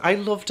to finish this. I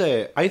loved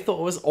it. I thought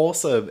it was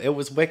awesome. It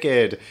was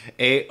wicked.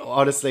 It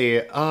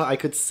honestly, I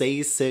could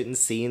see certain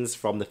scenes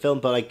from the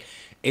film, but like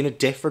in a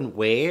different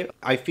way.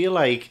 I feel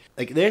like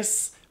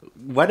this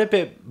went a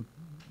bit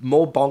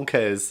more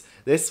bonkers.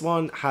 This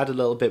one had a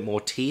little bit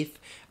more teeth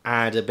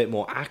and a bit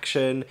more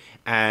action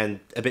and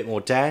a bit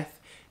more death.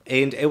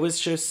 And it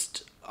was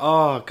just,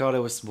 oh god, it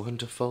was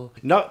wonderful.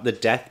 Not the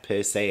death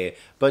per se,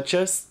 but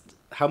just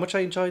how much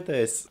I enjoyed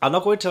this. I'm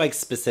not going to like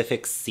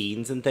specific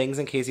scenes and things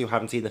in case you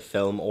haven't seen the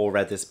film or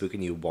read this book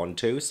and you want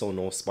to, so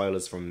no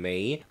spoilers from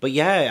me. But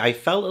yeah, I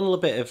felt a little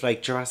bit of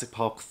like Jurassic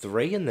Park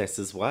 3 in this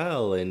as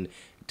well, and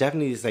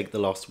definitely it's like The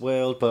Lost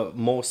World, but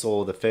more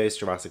so the first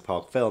Jurassic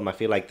Park film. I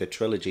feel like the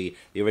trilogy,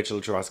 the original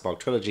Jurassic Park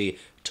trilogy,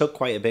 took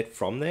quite a bit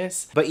from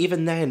this. But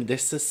even then, the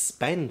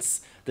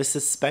suspense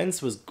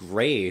was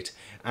great.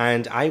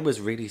 And I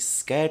was really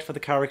scared for the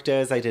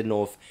characters. I didn't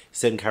know if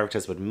certain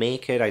characters would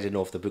make it. I didn't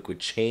know if the book would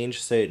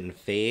change certain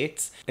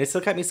fates. And it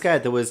still kept me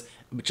scared. There was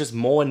just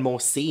more and more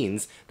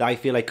scenes that I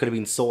feel like could have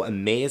been so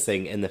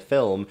amazing in the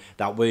film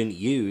that weren't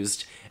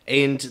used.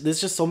 And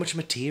there's just so much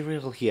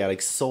material here,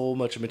 like so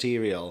much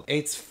material.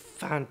 It's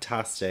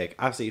fantastic,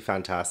 absolutely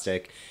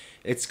fantastic.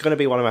 It's going to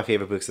be one of my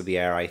favourite books of the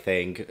year, I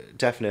think.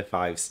 Definite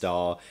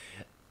 5-star.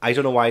 I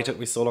don't know why it took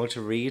me so long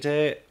to read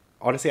it.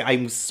 Honestly,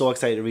 I'm so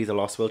excited to read The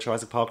Lost World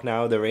Jurassic Park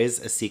now. There is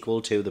a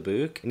sequel to the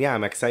book. And yeah,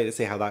 I'm excited to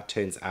see how that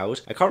turns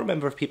out. I can't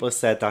remember if people have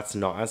said that's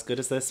not as good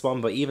as this one,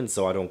 but even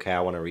so, I don't care.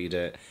 I want to read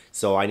it.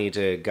 So I need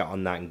to get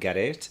on that and get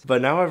it.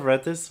 But now I've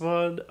read this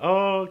one,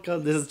 oh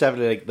god, this is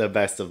definitely like the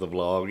best of the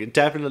vlog.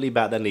 Definitely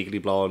better than Legally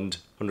Blonde,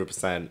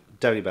 100%.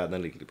 Definitely better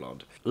than Legally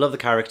Blonde. Love the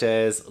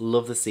characters,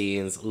 love the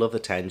scenes, love the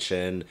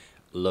tension,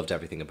 loved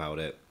everything about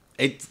it.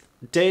 It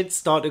did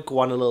start to go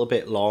on a little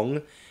bit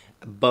long,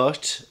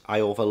 but I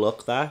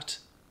overlooked that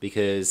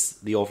because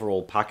the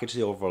overall package,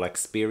 the overall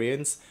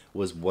experience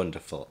was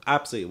wonderful.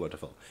 Absolutely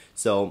wonderful.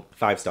 So,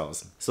 5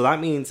 stars. So that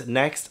means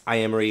next I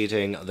am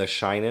reading The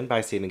Shining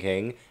by Stephen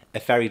King, a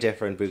very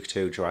different book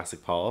to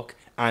Jurassic Park,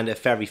 and a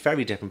very,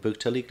 very different book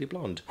to Legally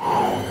Blonde.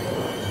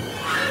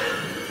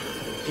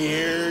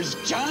 Here's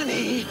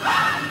Johnny!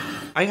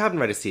 I haven't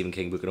read a Stephen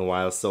King book in a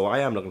while, so I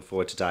am looking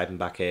forward to diving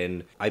back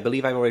in. I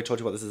believe I've already told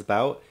you what this is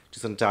about.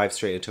 Just going to dive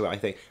straight into it, I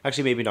think.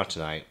 Actually, maybe not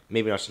tonight.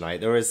 Maybe not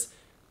tonight. There is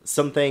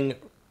something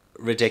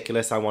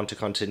ridiculous I want to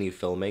continue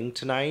filming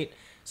tonight.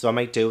 So I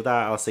might do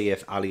that. I'll see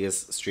if Ali is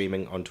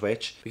streaming on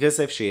Twitch. Because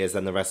if she is,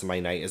 then the rest of my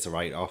night is a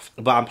write-off.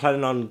 But I'm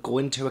planning on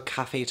going to a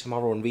cafe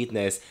tomorrow and reading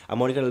this.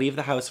 I'm only going to leave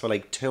the house for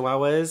like 2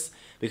 hours.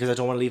 Because I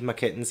don't want to leave my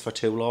kittens for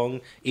too long.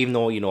 Even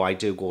though, you know, I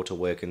do go to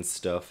work and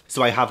stuff.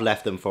 So I have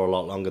left them for a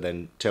lot longer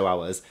than 2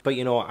 hours. But,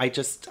 you know, I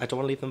don't want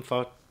to leave them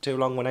for too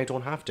long when I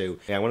don't have to.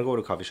 Yeah, I want to go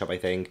to a coffee shop, I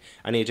think.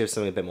 I need to do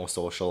something a bit more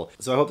social.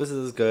 So I hope this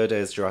is as good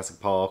as Jurassic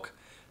Park.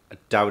 I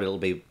doubt it'll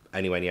be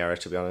anywhere near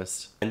it, to be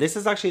honest. And this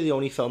is actually the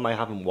only film I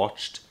haven't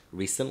watched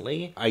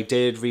recently. I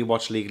did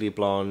rewatch Legally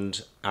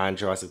Blonde and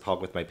Jurassic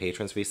Park with my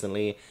patrons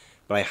recently.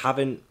 But I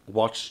haven't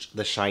watched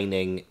The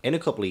Shining in a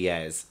couple of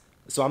years.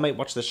 So I might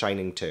watch The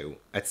Shining too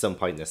at some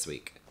point this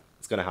week.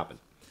 It's going to happen.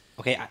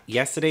 Okay,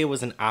 yesterday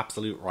was an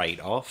absolute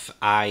write-off.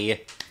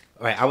 I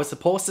was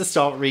supposed to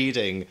start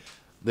reading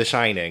The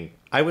Shining.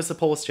 I was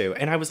supposed to.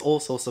 And I was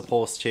also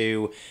supposed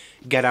to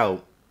get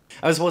out.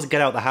 I was supposed to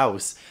get out the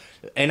house.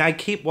 And I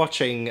keep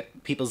watching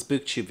people's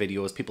booktube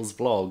videos, people's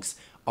vlogs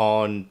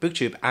on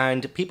booktube,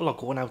 and people are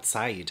going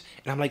outside.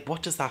 And I'm like,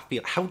 what does that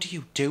feel? How do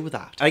you do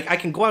that? Like, I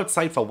can go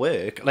outside for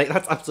work. Like,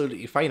 that's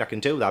absolutely fine. I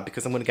can do that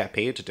because I'm going to get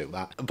paid to do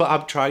that. But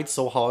I've tried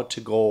so hard to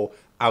go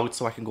out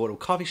so I can go to a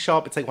coffee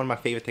shop. It's like one of my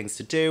favourite things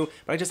to do.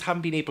 But I just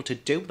haven't been able to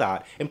do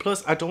that. And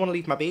plus, I don't want to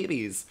leave my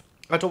babies.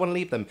 I don't want to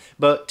leave them.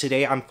 But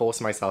today I'm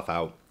forcing myself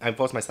out.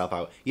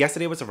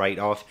 Yesterday was a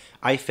write-off.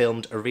 I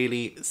filmed a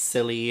really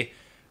silly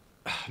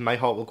My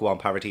heart will go on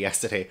parody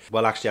yesterday.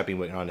 Well, actually, I've been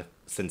working on it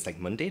since like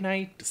Monday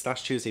night /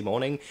 Tuesday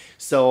morning.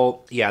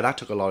 So yeah, that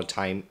took a lot of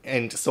time,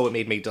 and so it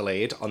made me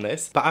delayed on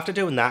this. But after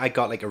doing that, I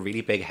got like a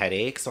really big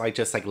headache, so I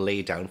just like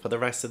laid down for the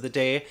rest of the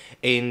day,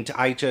 and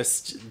I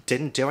just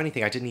didn't do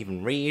anything. I didn't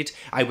even read.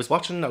 I was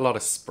watching a lot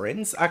of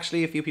sprints.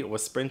 Actually, a few people were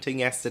sprinting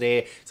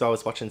yesterday, so I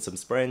was watching some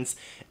sprints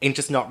and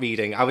just not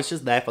reading. I was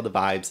just there for the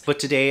vibes. But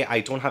today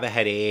I don't have a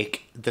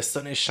headache. The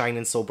sun is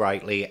shining so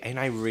brightly, and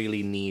I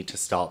really need to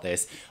start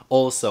this.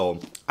 Also,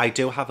 I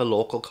do have a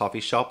local coffee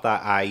shop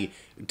that I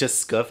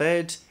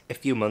discovered a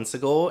few months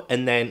ago,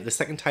 and then the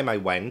second time I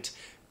went,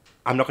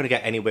 I'm not going to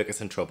get any workers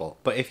in trouble,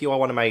 but if you are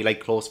one of my like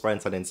close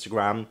friends on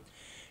Instagram,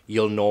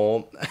 you'll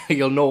know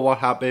what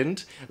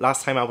happened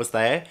last time I was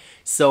there.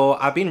 So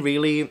I've been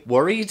really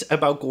worried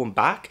about going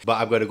back, but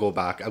I'm going to go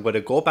back. I'm going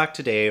to go back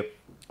today.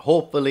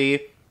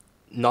 Hopefully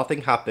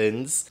nothing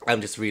happens.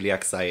 I'm just really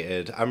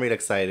excited. I'm really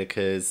excited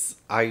because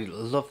I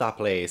love that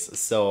place.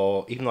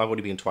 So even though I've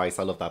only been twice,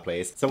 I love that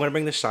place. So I'm gonna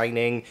bring The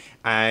Shining,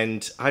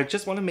 and I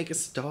just want to make a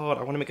start.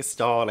 I want to make a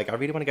start. Like, I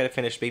really want to get it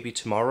finished maybe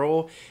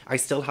tomorrow. I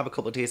still have a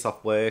couple of days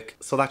off work,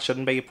 so that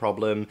shouldn't be a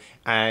problem.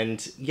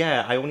 And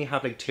yeah, I only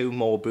have like 2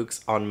 more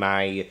books on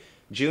my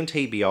June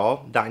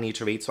TBR that I need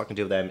to read, so I can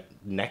do them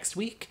next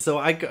week. So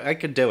I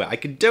could do it. I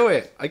could do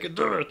it. I could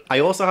do it. I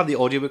also have the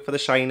audiobook for The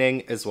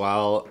Shining as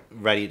well,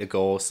 ready to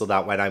go, so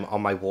that when I'm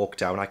on my walk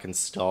down, I can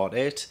start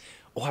it.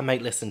 Or I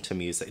might listen to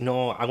music.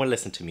 No, I want to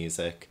listen to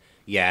music.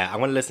 Yeah, I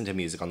want to listen to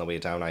music on the way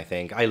down, I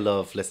think. I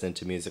love listening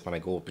to music when I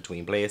go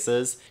between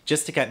places,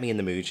 just to get me in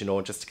the mood, you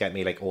know, just to get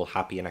me like all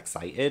happy and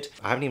excited.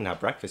 I haven't even had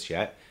breakfast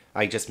yet.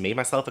 I just made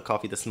myself a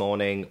coffee this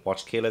morning,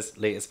 watched Kayla's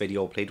latest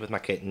video, played with my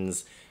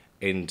kittens,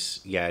 and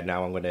yeah,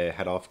 now I'm going to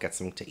head off, get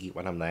something to eat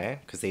when I'm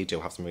there, because they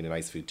do have some really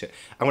nice food too.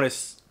 I want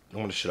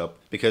to shut up,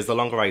 because the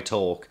longer I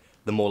talk,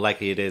 the more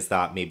likely it is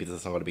that maybe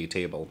there's not going to be a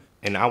table.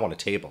 And I want a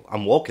table.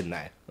 I'm walking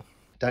there.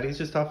 Daddy's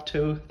just off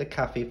to the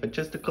cafe for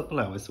just a couple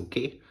hours,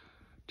 okay?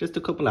 Just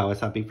a couple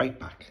hours, I'll be right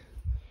back.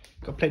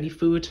 Got plenty of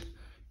food?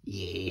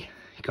 Yeah,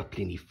 got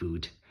plenty of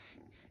food.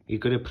 You're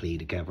gonna play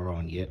together,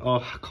 aren't you? Oh,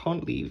 I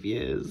can't leave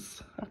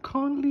yous. I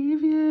can't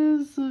leave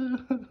yous.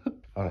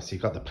 Honestly,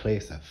 you got the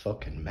place a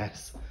fucking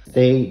mess.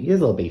 See,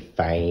 you'll be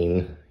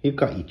fine. You've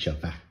got each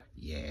other.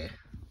 Yeah.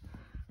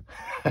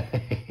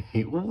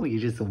 Oh, you're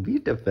just so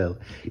beautiful.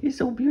 You're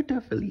so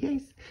beautiful,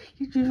 yes.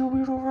 You're so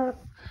beautiful.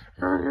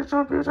 You're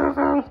so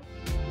beautiful.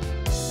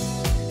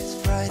 It's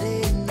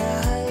Friday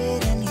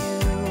night and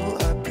you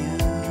are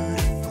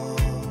beautiful.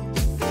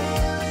 The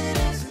feeling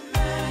is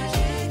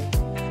magic.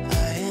 I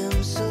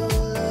am so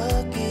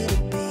lucky to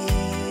be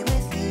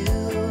with you.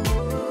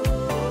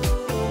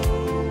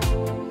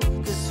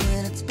 'Cause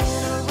when it's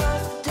been a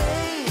rough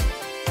day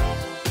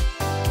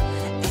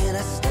and I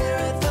stare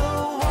at the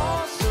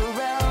walls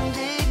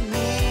surrounding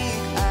me,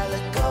 I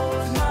let go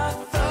of my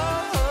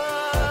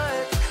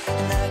thoughts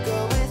and I go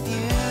with you.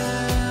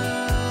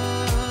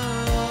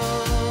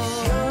 'Cause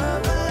you're a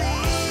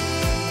believer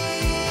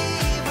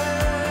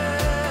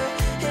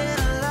in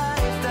a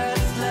life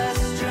that's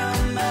less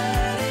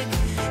dramatic.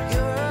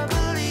 You're a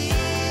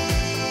believer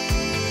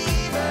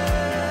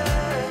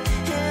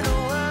in a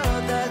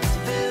world that's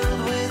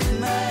filled with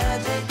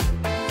magic.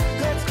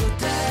 Let's go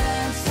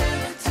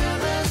dancing till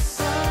the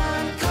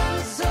sun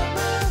comes up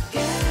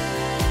again.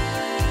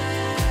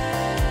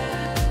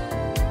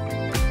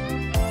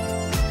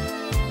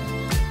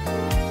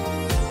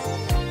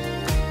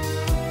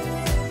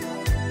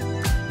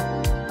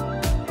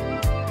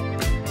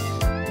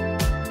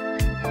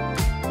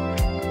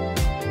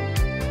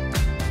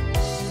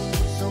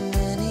 So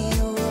many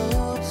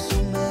roads, so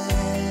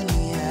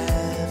many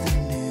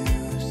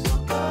avenues.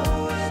 We'll go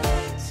where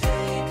they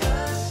take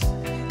us.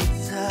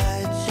 It's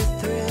such a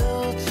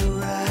thrill to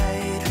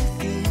ride with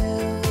you.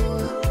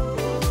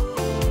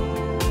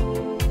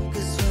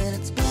 'Cause when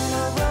it's been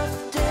a rough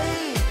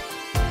day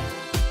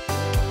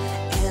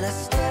and I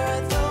stare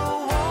at the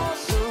walls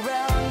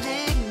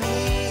surrounding me,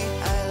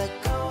 I let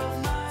go of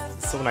my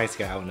So nice to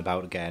get out and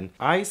about again.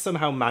 I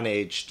somehow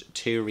managed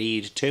to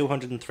read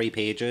 203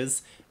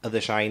 pages of The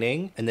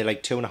Shining, and then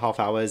like 2.5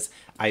 hours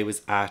I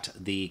was at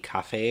the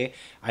cafe.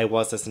 I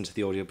was listening to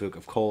the audiobook,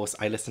 of course.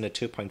 I listened at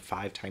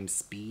 2.5 times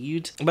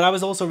speed, but I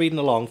was also reading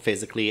along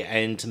physically,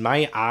 and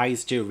my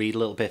eyes do read a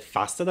little bit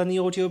faster than the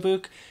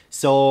audiobook,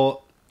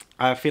 so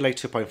I feel like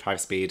 2.5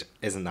 speed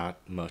isn't that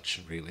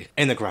much, really,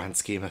 in the grand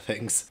scheme of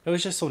things. It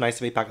was just so nice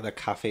to be back at the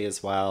cafe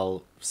as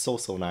well. So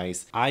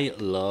nice. I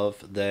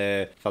love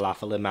the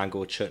falafel and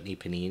mango chutney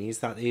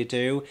paninis that they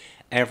do.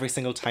 Every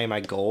single time I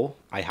go,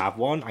 I have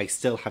one. I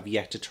still have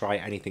yet to try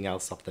anything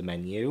else off the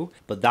menu,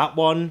 but that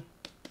one,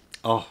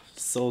 oh,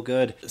 so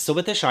good. So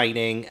with The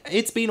Shining,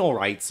 it's been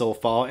alright so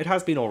far. It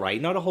has been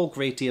alright. Not a whole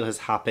great deal has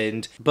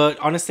happened, but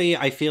honestly,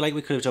 I feel like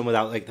we could have done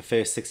without like the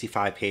first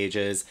 65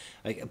 pages.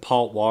 Like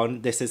part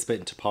 1, this is split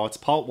into parts.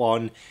 Part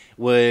 1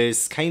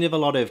 was kind of a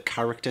lot of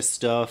character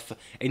stuff,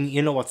 and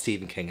you know what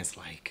Stephen King is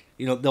like.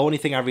 You know, the only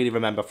thing I really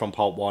remember from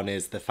part 1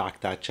 is the fact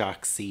that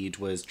Jack's seed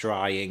was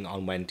drying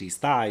on Wendy's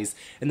thighs,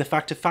 and the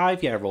fact a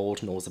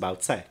 5-year-old knows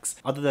about sex.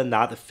 Other than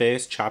that, the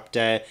first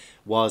chapter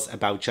was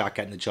about Jack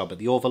getting the job at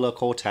the Overlook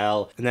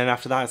Hotel, and then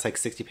after that it's like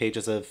 60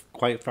 pages of,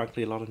 quite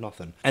frankly, a lot of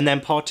nothing. And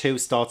then part 2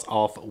 starts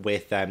off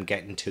with them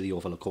getting to the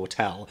Overlook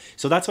Hotel.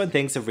 So that's when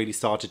things have really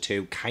started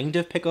to kind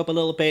of pick up a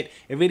little bit.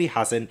 It really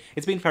hasn't.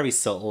 It's been very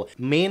subtle.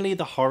 Mainly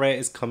the horror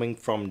is coming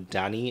from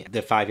Danny,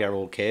 the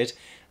 5-year-old kid,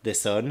 the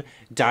son.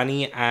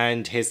 Danny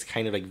and his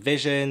kind of like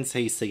visions,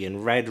 he's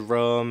seeing red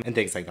rum and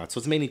things like that. So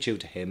it's mainly due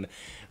to him.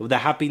 There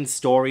have been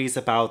stories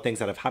about things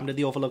that have happened at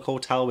the Overlook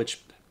Hotel,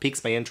 which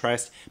piques my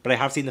interest, but I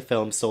have seen the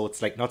film, so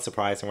it's like not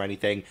surprising or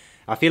anything.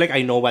 I feel like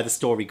I know where the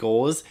story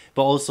goes,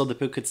 but also the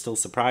book could still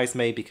surprise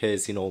me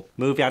because, you know,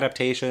 movie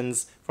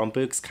adaptations from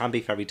books can be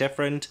very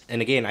different.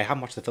 And again, I haven't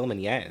watched the film in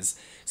years,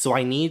 so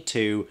I need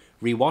to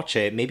rewatch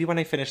it. Maybe when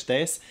I finish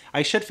this.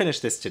 I should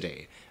finish this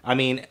today. I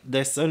mean,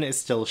 the sun is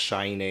still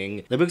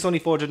shining. The book's only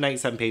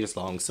 497 pages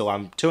long, so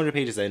I'm 200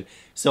 pages in,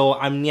 so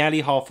I'm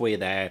nearly halfway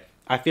there.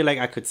 I feel like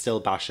I could still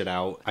bash it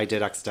out. I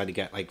did accidentally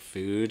get like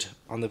food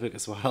on the book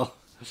as well.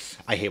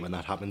 I hate when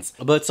that happens.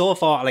 But so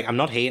far, like, I'm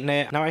not hating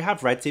it. Now, I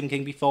have read Stephen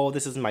King before.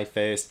 This isn't my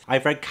first.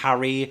 I've read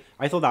Carrie.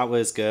 I thought that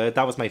was good.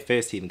 That was my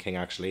first Stephen King,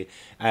 actually.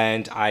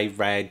 And I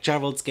read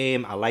Gerald's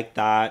Game. I like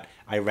that.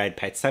 I read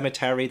Pet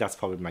Sematary. That's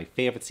probably my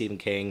favourite Stephen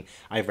King.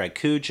 I've read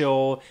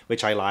Cujo,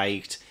 which I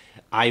liked.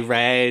 I'm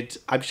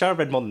sure I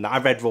read more than that. I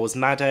read Rose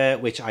Madder,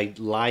 which I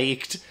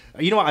liked.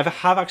 You know what? I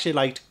have actually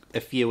liked a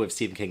few of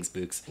Stephen King's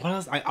books. What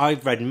else?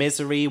 I've read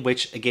Misery,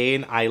 which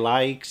again I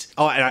liked.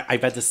 Oh, and I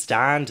read The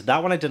Stand.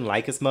 That one I didn't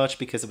like as much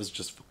because it was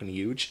just fucking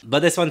huge.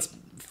 But this one's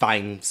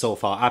fine so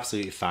far,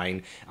 absolutely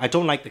fine. I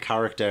don't like the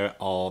character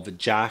of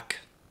Jack.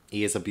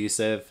 He is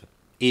abusive.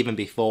 Even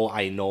before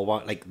I know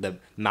what, like, the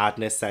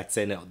madness sets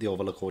in at the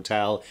Overlook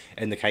Hotel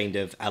and the kind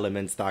of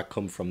elements that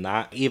come from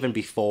that. Even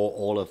before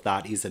all of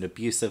that, he's an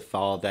abusive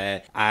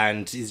father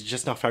and he's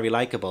just not very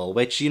likable,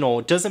 which, you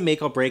know, doesn't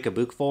make or break a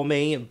book for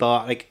me,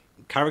 but, like,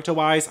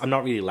 character-wise, I'm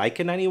not really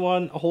liking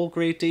anyone a whole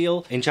great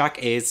deal. And Jack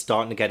is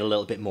starting to get a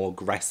little bit more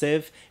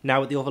aggressive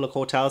now at the Overlook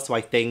Hotel, so I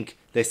think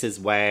this is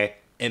where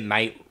it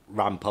might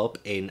ramp up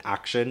in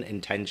action, in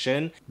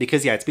tension.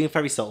 Because, yeah, it's been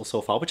very subtle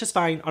so far, which is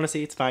fine.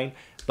 Honestly, it's fine.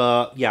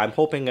 But, yeah, I'm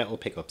hoping it'll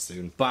pick up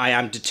soon. But I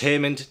am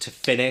determined to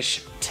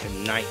finish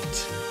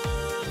tonight.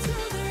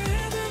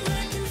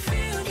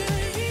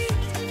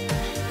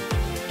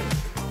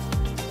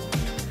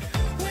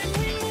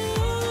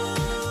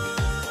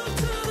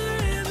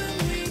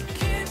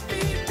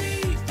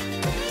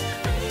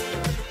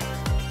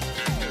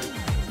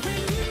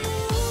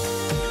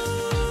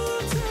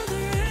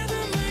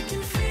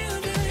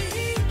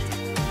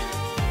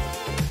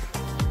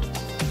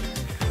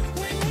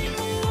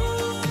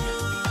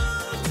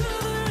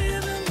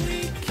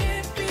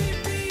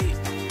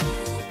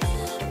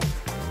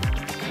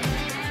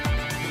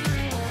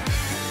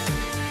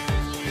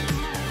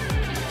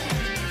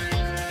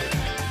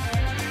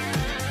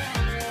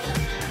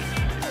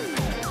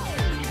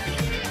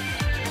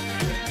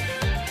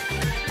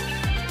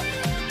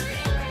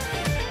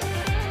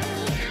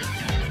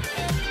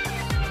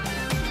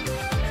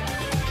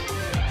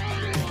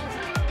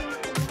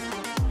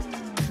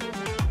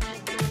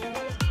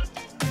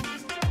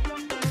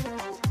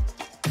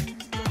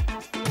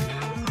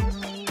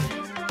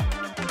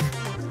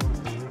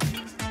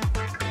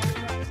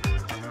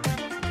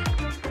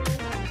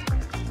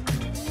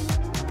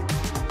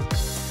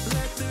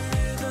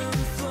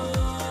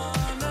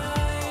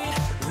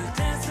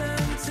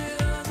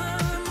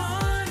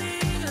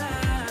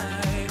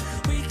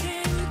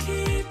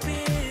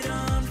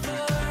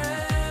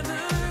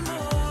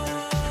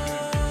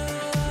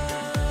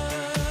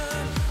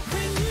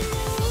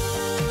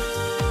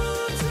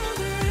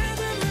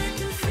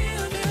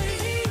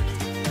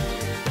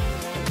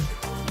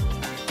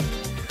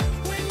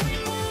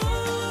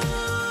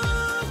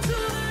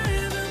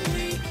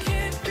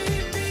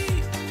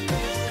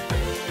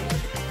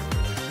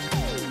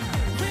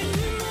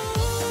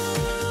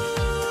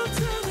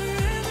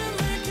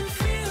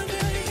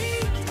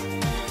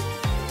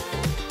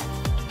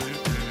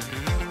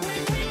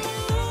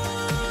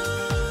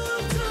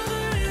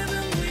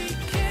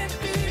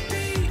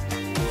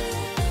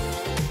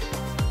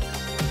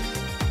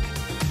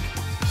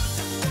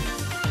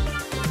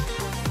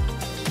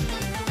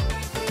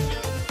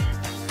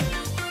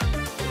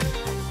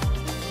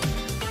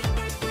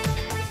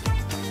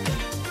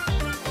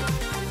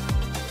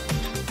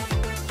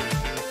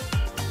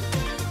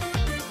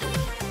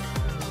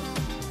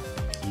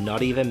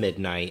 Not even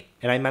midnight,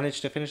 and I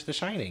managed to finish The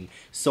Shining.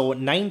 So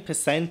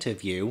 9%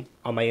 of you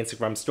on my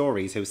Instagram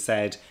stories who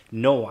said,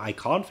 no, I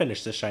can't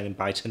finish The Shining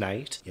by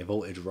tonight, you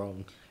voted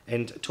wrong.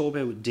 And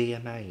Turbo, do you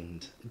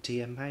mind? Do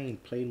you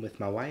mind playing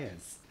with my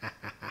wires?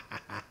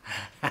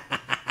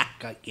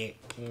 Got you.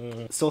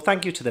 So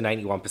thank you to the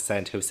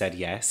 91% who said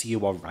yes,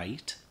 you are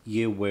right.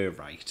 You were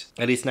right.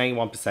 At least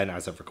 91%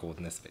 as of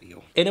recording this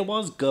video. And it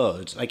was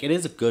good. Like, it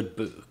is a good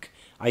book.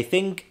 I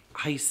think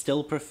I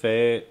still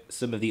prefer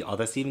some of the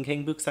other Stephen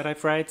King books that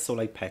I've read. So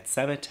like Pet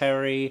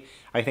Sematary,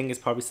 I think is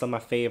probably still my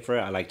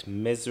favourite. I liked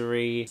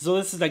Misery. So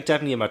this is like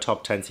definitely in my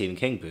top 10 Stephen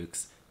King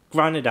books.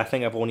 Granted, I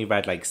think I've only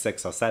read like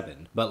 6 or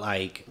 7, but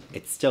like,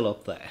 it's still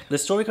up there. The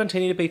story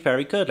continued to be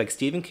very good. Like,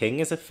 Stephen King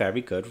is a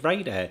very good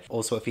writer.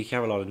 Also, if you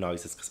hear a lot of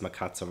noises, because my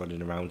cats are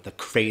running around, they're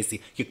crazy.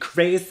 You're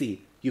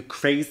crazy! You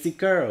crazy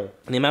girl!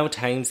 And the amount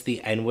of times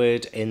the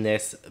N-word in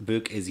this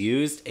book is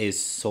used is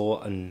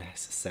so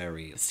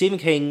unnecessary. Stephen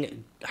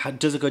King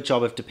does a good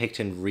job of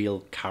depicting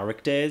real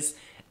characters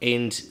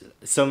and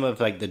some of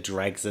like the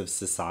dregs of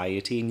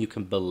society, and you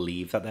can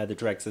believe that they're the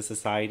dregs of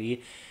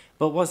society.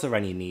 But was there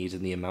any need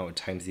in the amount of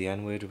times the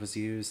N-word was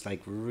used?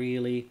 Like,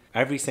 really?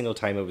 Every single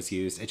time it was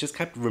used, it just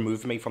kept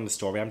removing me from the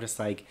story. I'm just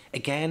like,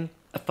 again?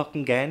 A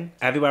fucking again?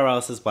 Everywhere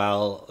else as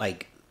well,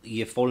 like,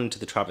 you fall into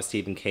the trap of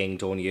Stephen King,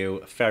 don't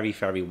you? Very,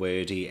 very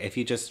wordy. If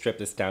you just strip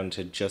this down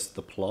to just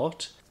the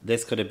plot,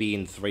 this could have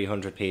been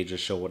 300 pages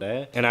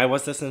shorter. And I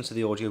was listening to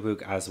the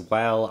audiobook as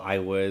well. I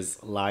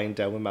was lying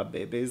down with my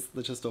babies.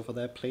 They're just over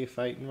there play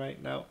fighting right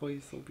now. Oh,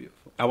 he's so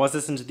beautiful. I was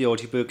listening to the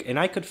audiobook and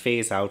I could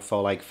phase out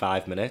for like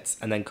 5 minutes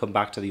and then come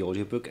back to the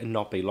audiobook and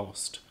not be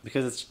lost.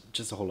 Because it's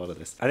just a whole lot of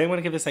this. I think I'm going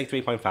to give this like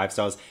 3.5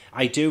 stars.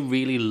 I do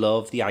really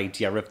love the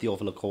idea of the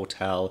Overlook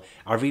Hotel.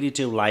 I really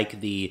do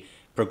like the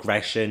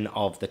progression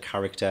of the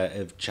character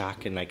of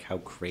Jack and like how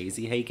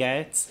crazy he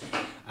gets.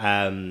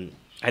 And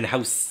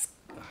how...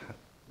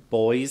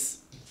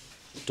 Boys,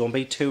 don't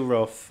be too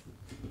rough.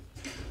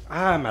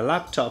 Ah, my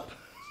laptop.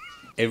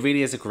 It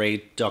really is a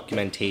great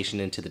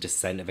documentation into the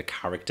descent of a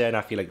character, and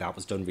I feel like that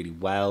was done really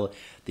well.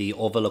 The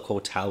Overlook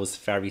Hotel was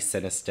very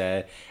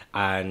sinister,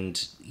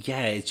 and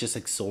yeah, it's just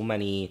like so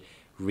many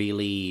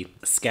really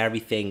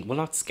scary things. Well,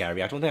 not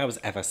scary. I don't think I was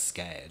ever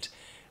scared.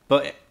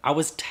 But I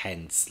was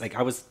tense. Like,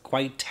 I was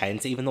quite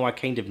tense. Even though I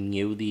kind of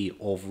knew the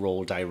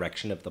overall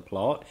direction of the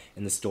plot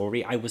in the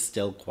story, I was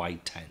still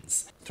quite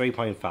tense.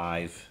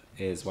 3.5.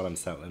 is what I'm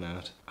settling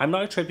at. I'm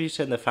not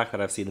attributing the fact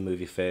that I've seen the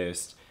movie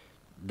first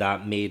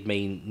that made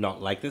me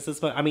not like this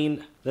as much. I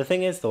mean, the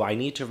thing is though, I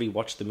need to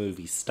rewatch the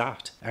movie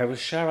stat. I was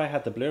sure I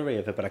had the Blu-ray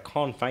of it, but I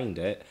can't find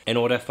it in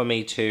order for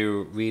me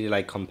to really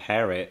like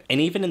compare it.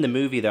 And even in the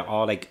movie, there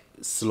are like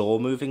slow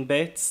moving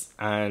bits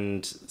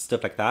and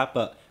stuff like that,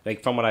 but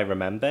like from what I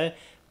remember,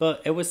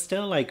 but it was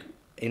still like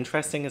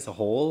interesting as a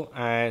whole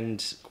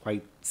and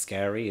quite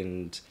scary,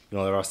 and you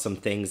know, there are some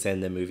things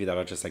in the movie that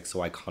are just like so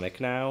iconic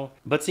now.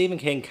 But Stephen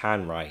King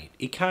can write.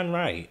 He can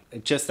write.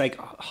 Just like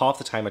half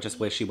the time I just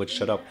wish he would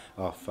shut up.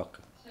 Oh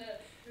fuck.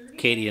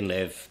 Katie and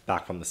Liv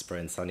back from the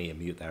sprints. I need to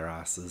mute their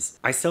asses.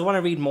 I still want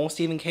to read more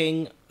Stephen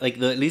King, like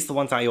at least the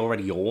ones I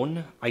already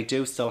own. I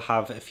do still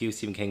have a few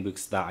Stephen King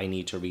books that I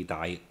need to read that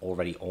I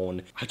already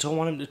own. I don't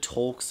want him to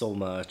talk so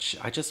much.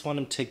 I just want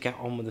him to get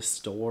on with the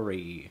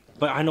story.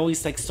 But I know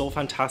he's like so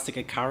fantastic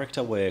at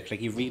character work,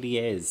 like he really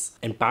is.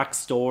 And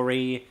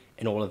backstory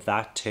and all of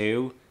that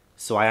too.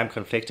 So I am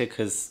conflicted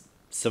because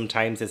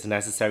sometimes it's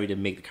necessary to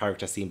make the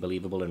character seem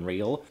believable and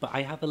real. But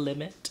I have a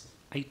limit.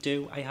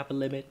 I have a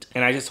limit.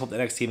 And I just hope the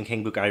next Stephen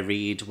King book I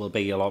read will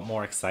be a lot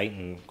more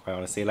exciting, quite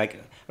honestly. Like,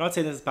 I'm not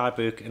saying this is a bad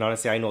book, and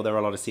honestly, I know there are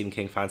a lot of Stephen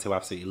King fans who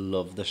absolutely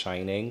love The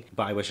Shining,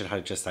 but I wish it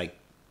had just, like,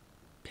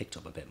 picked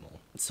up a bit more.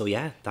 So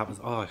yeah, that was,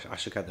 oh, I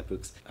should get the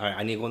books. Alright,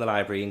 I need to go in the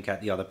library and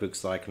get the other books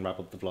so I can wrap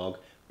up the vlog.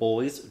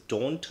 Boys,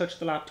 don't touch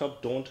the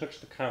laptop, don't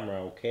touch the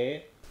camera,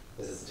 okay?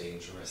 This is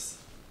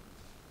dangerous.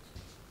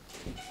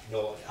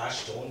 No,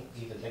 Ash, don't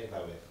even think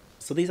about it.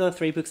 So these are the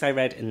 3 books I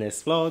read in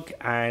this vlog,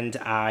 and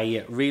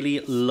I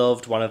really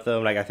loved one of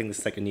them. Like, I think this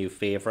is like a new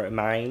favourite of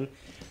mine.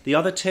 The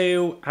other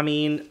 2, I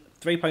mean,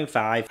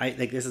 3.5. I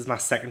think this is my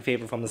second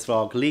favourite from this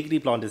vlog. Legally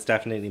Blonde is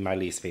definitely my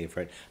least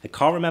favourite. I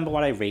can't remember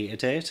what I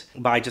rated it,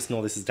 but I just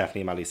know this is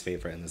definitely my least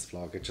favourite in this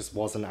vlog. It just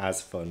wasn't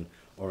as fun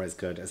or as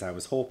good as I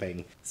was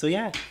hoping. So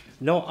yeah,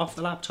 no, off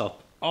the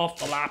laptop. Off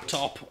the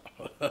laptop.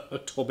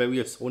 Toby,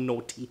 you're so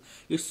naughty.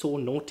 You're so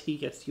naughty.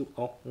 Yes, you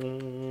are.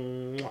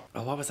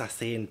 Oh, what was I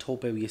saying?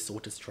 Toby, you're so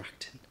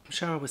distracting. I'm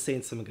sure I was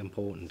saying something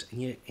important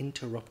and you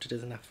interrupted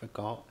us and I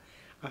forgot.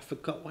 I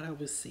forgot what I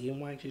was saying.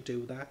 Why'd you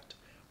do that?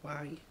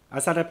 Why?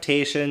 As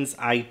adaptations,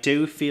 I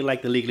do feel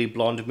like the Legally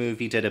Blonde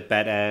movie did it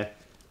better.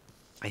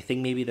 I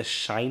think maybe the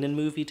Shining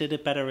movie did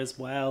it better as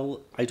well.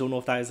 I don't know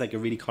if that is like a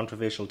really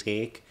controversial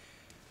take.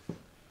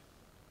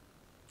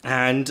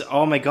 And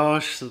oh my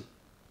gosh,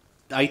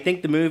 I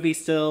think the movie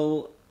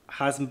still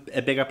has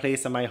a bigger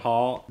place in my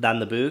heart than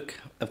the book,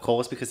 of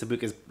course, because the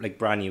book is like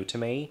brand new to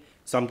me.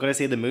 So I'm going to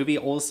say the movie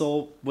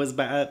also was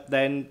better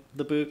than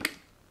the book.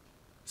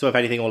 So if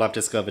anything, all I've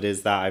discovered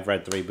is that I've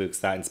read 3 books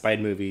that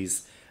inspired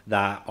movies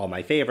that are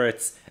my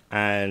favourites,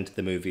 and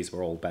the movies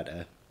were all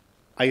better.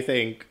 I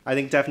think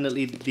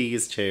definitely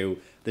these 2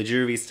 The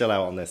jury's still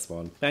out on this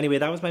one. But anyway,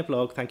 that was my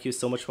vlog. Thank you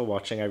so much for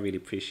watching. I really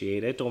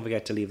appreciate it. Don't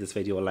forget to leave this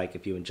video a like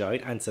if you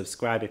enjoyed and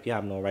subscribe if you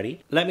haven't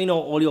already. Let me know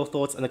all your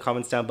thoughts in the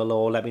comments down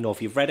below. Let me know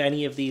if you've read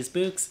any of these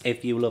books,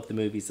 if you love the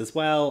movies as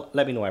well.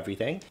 Let me know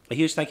everything. A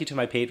huge thank you to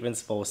my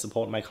patrons for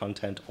supporting my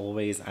content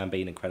always and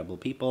being incredible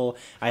people.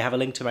 I have a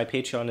link to my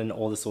Patreon and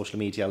all the social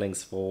media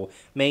links for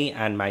me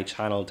and my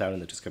channel down in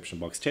the description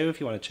box too if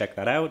you want to check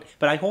that out.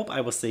 But I hope I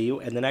will see you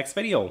in the next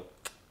video.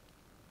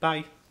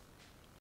 Bye.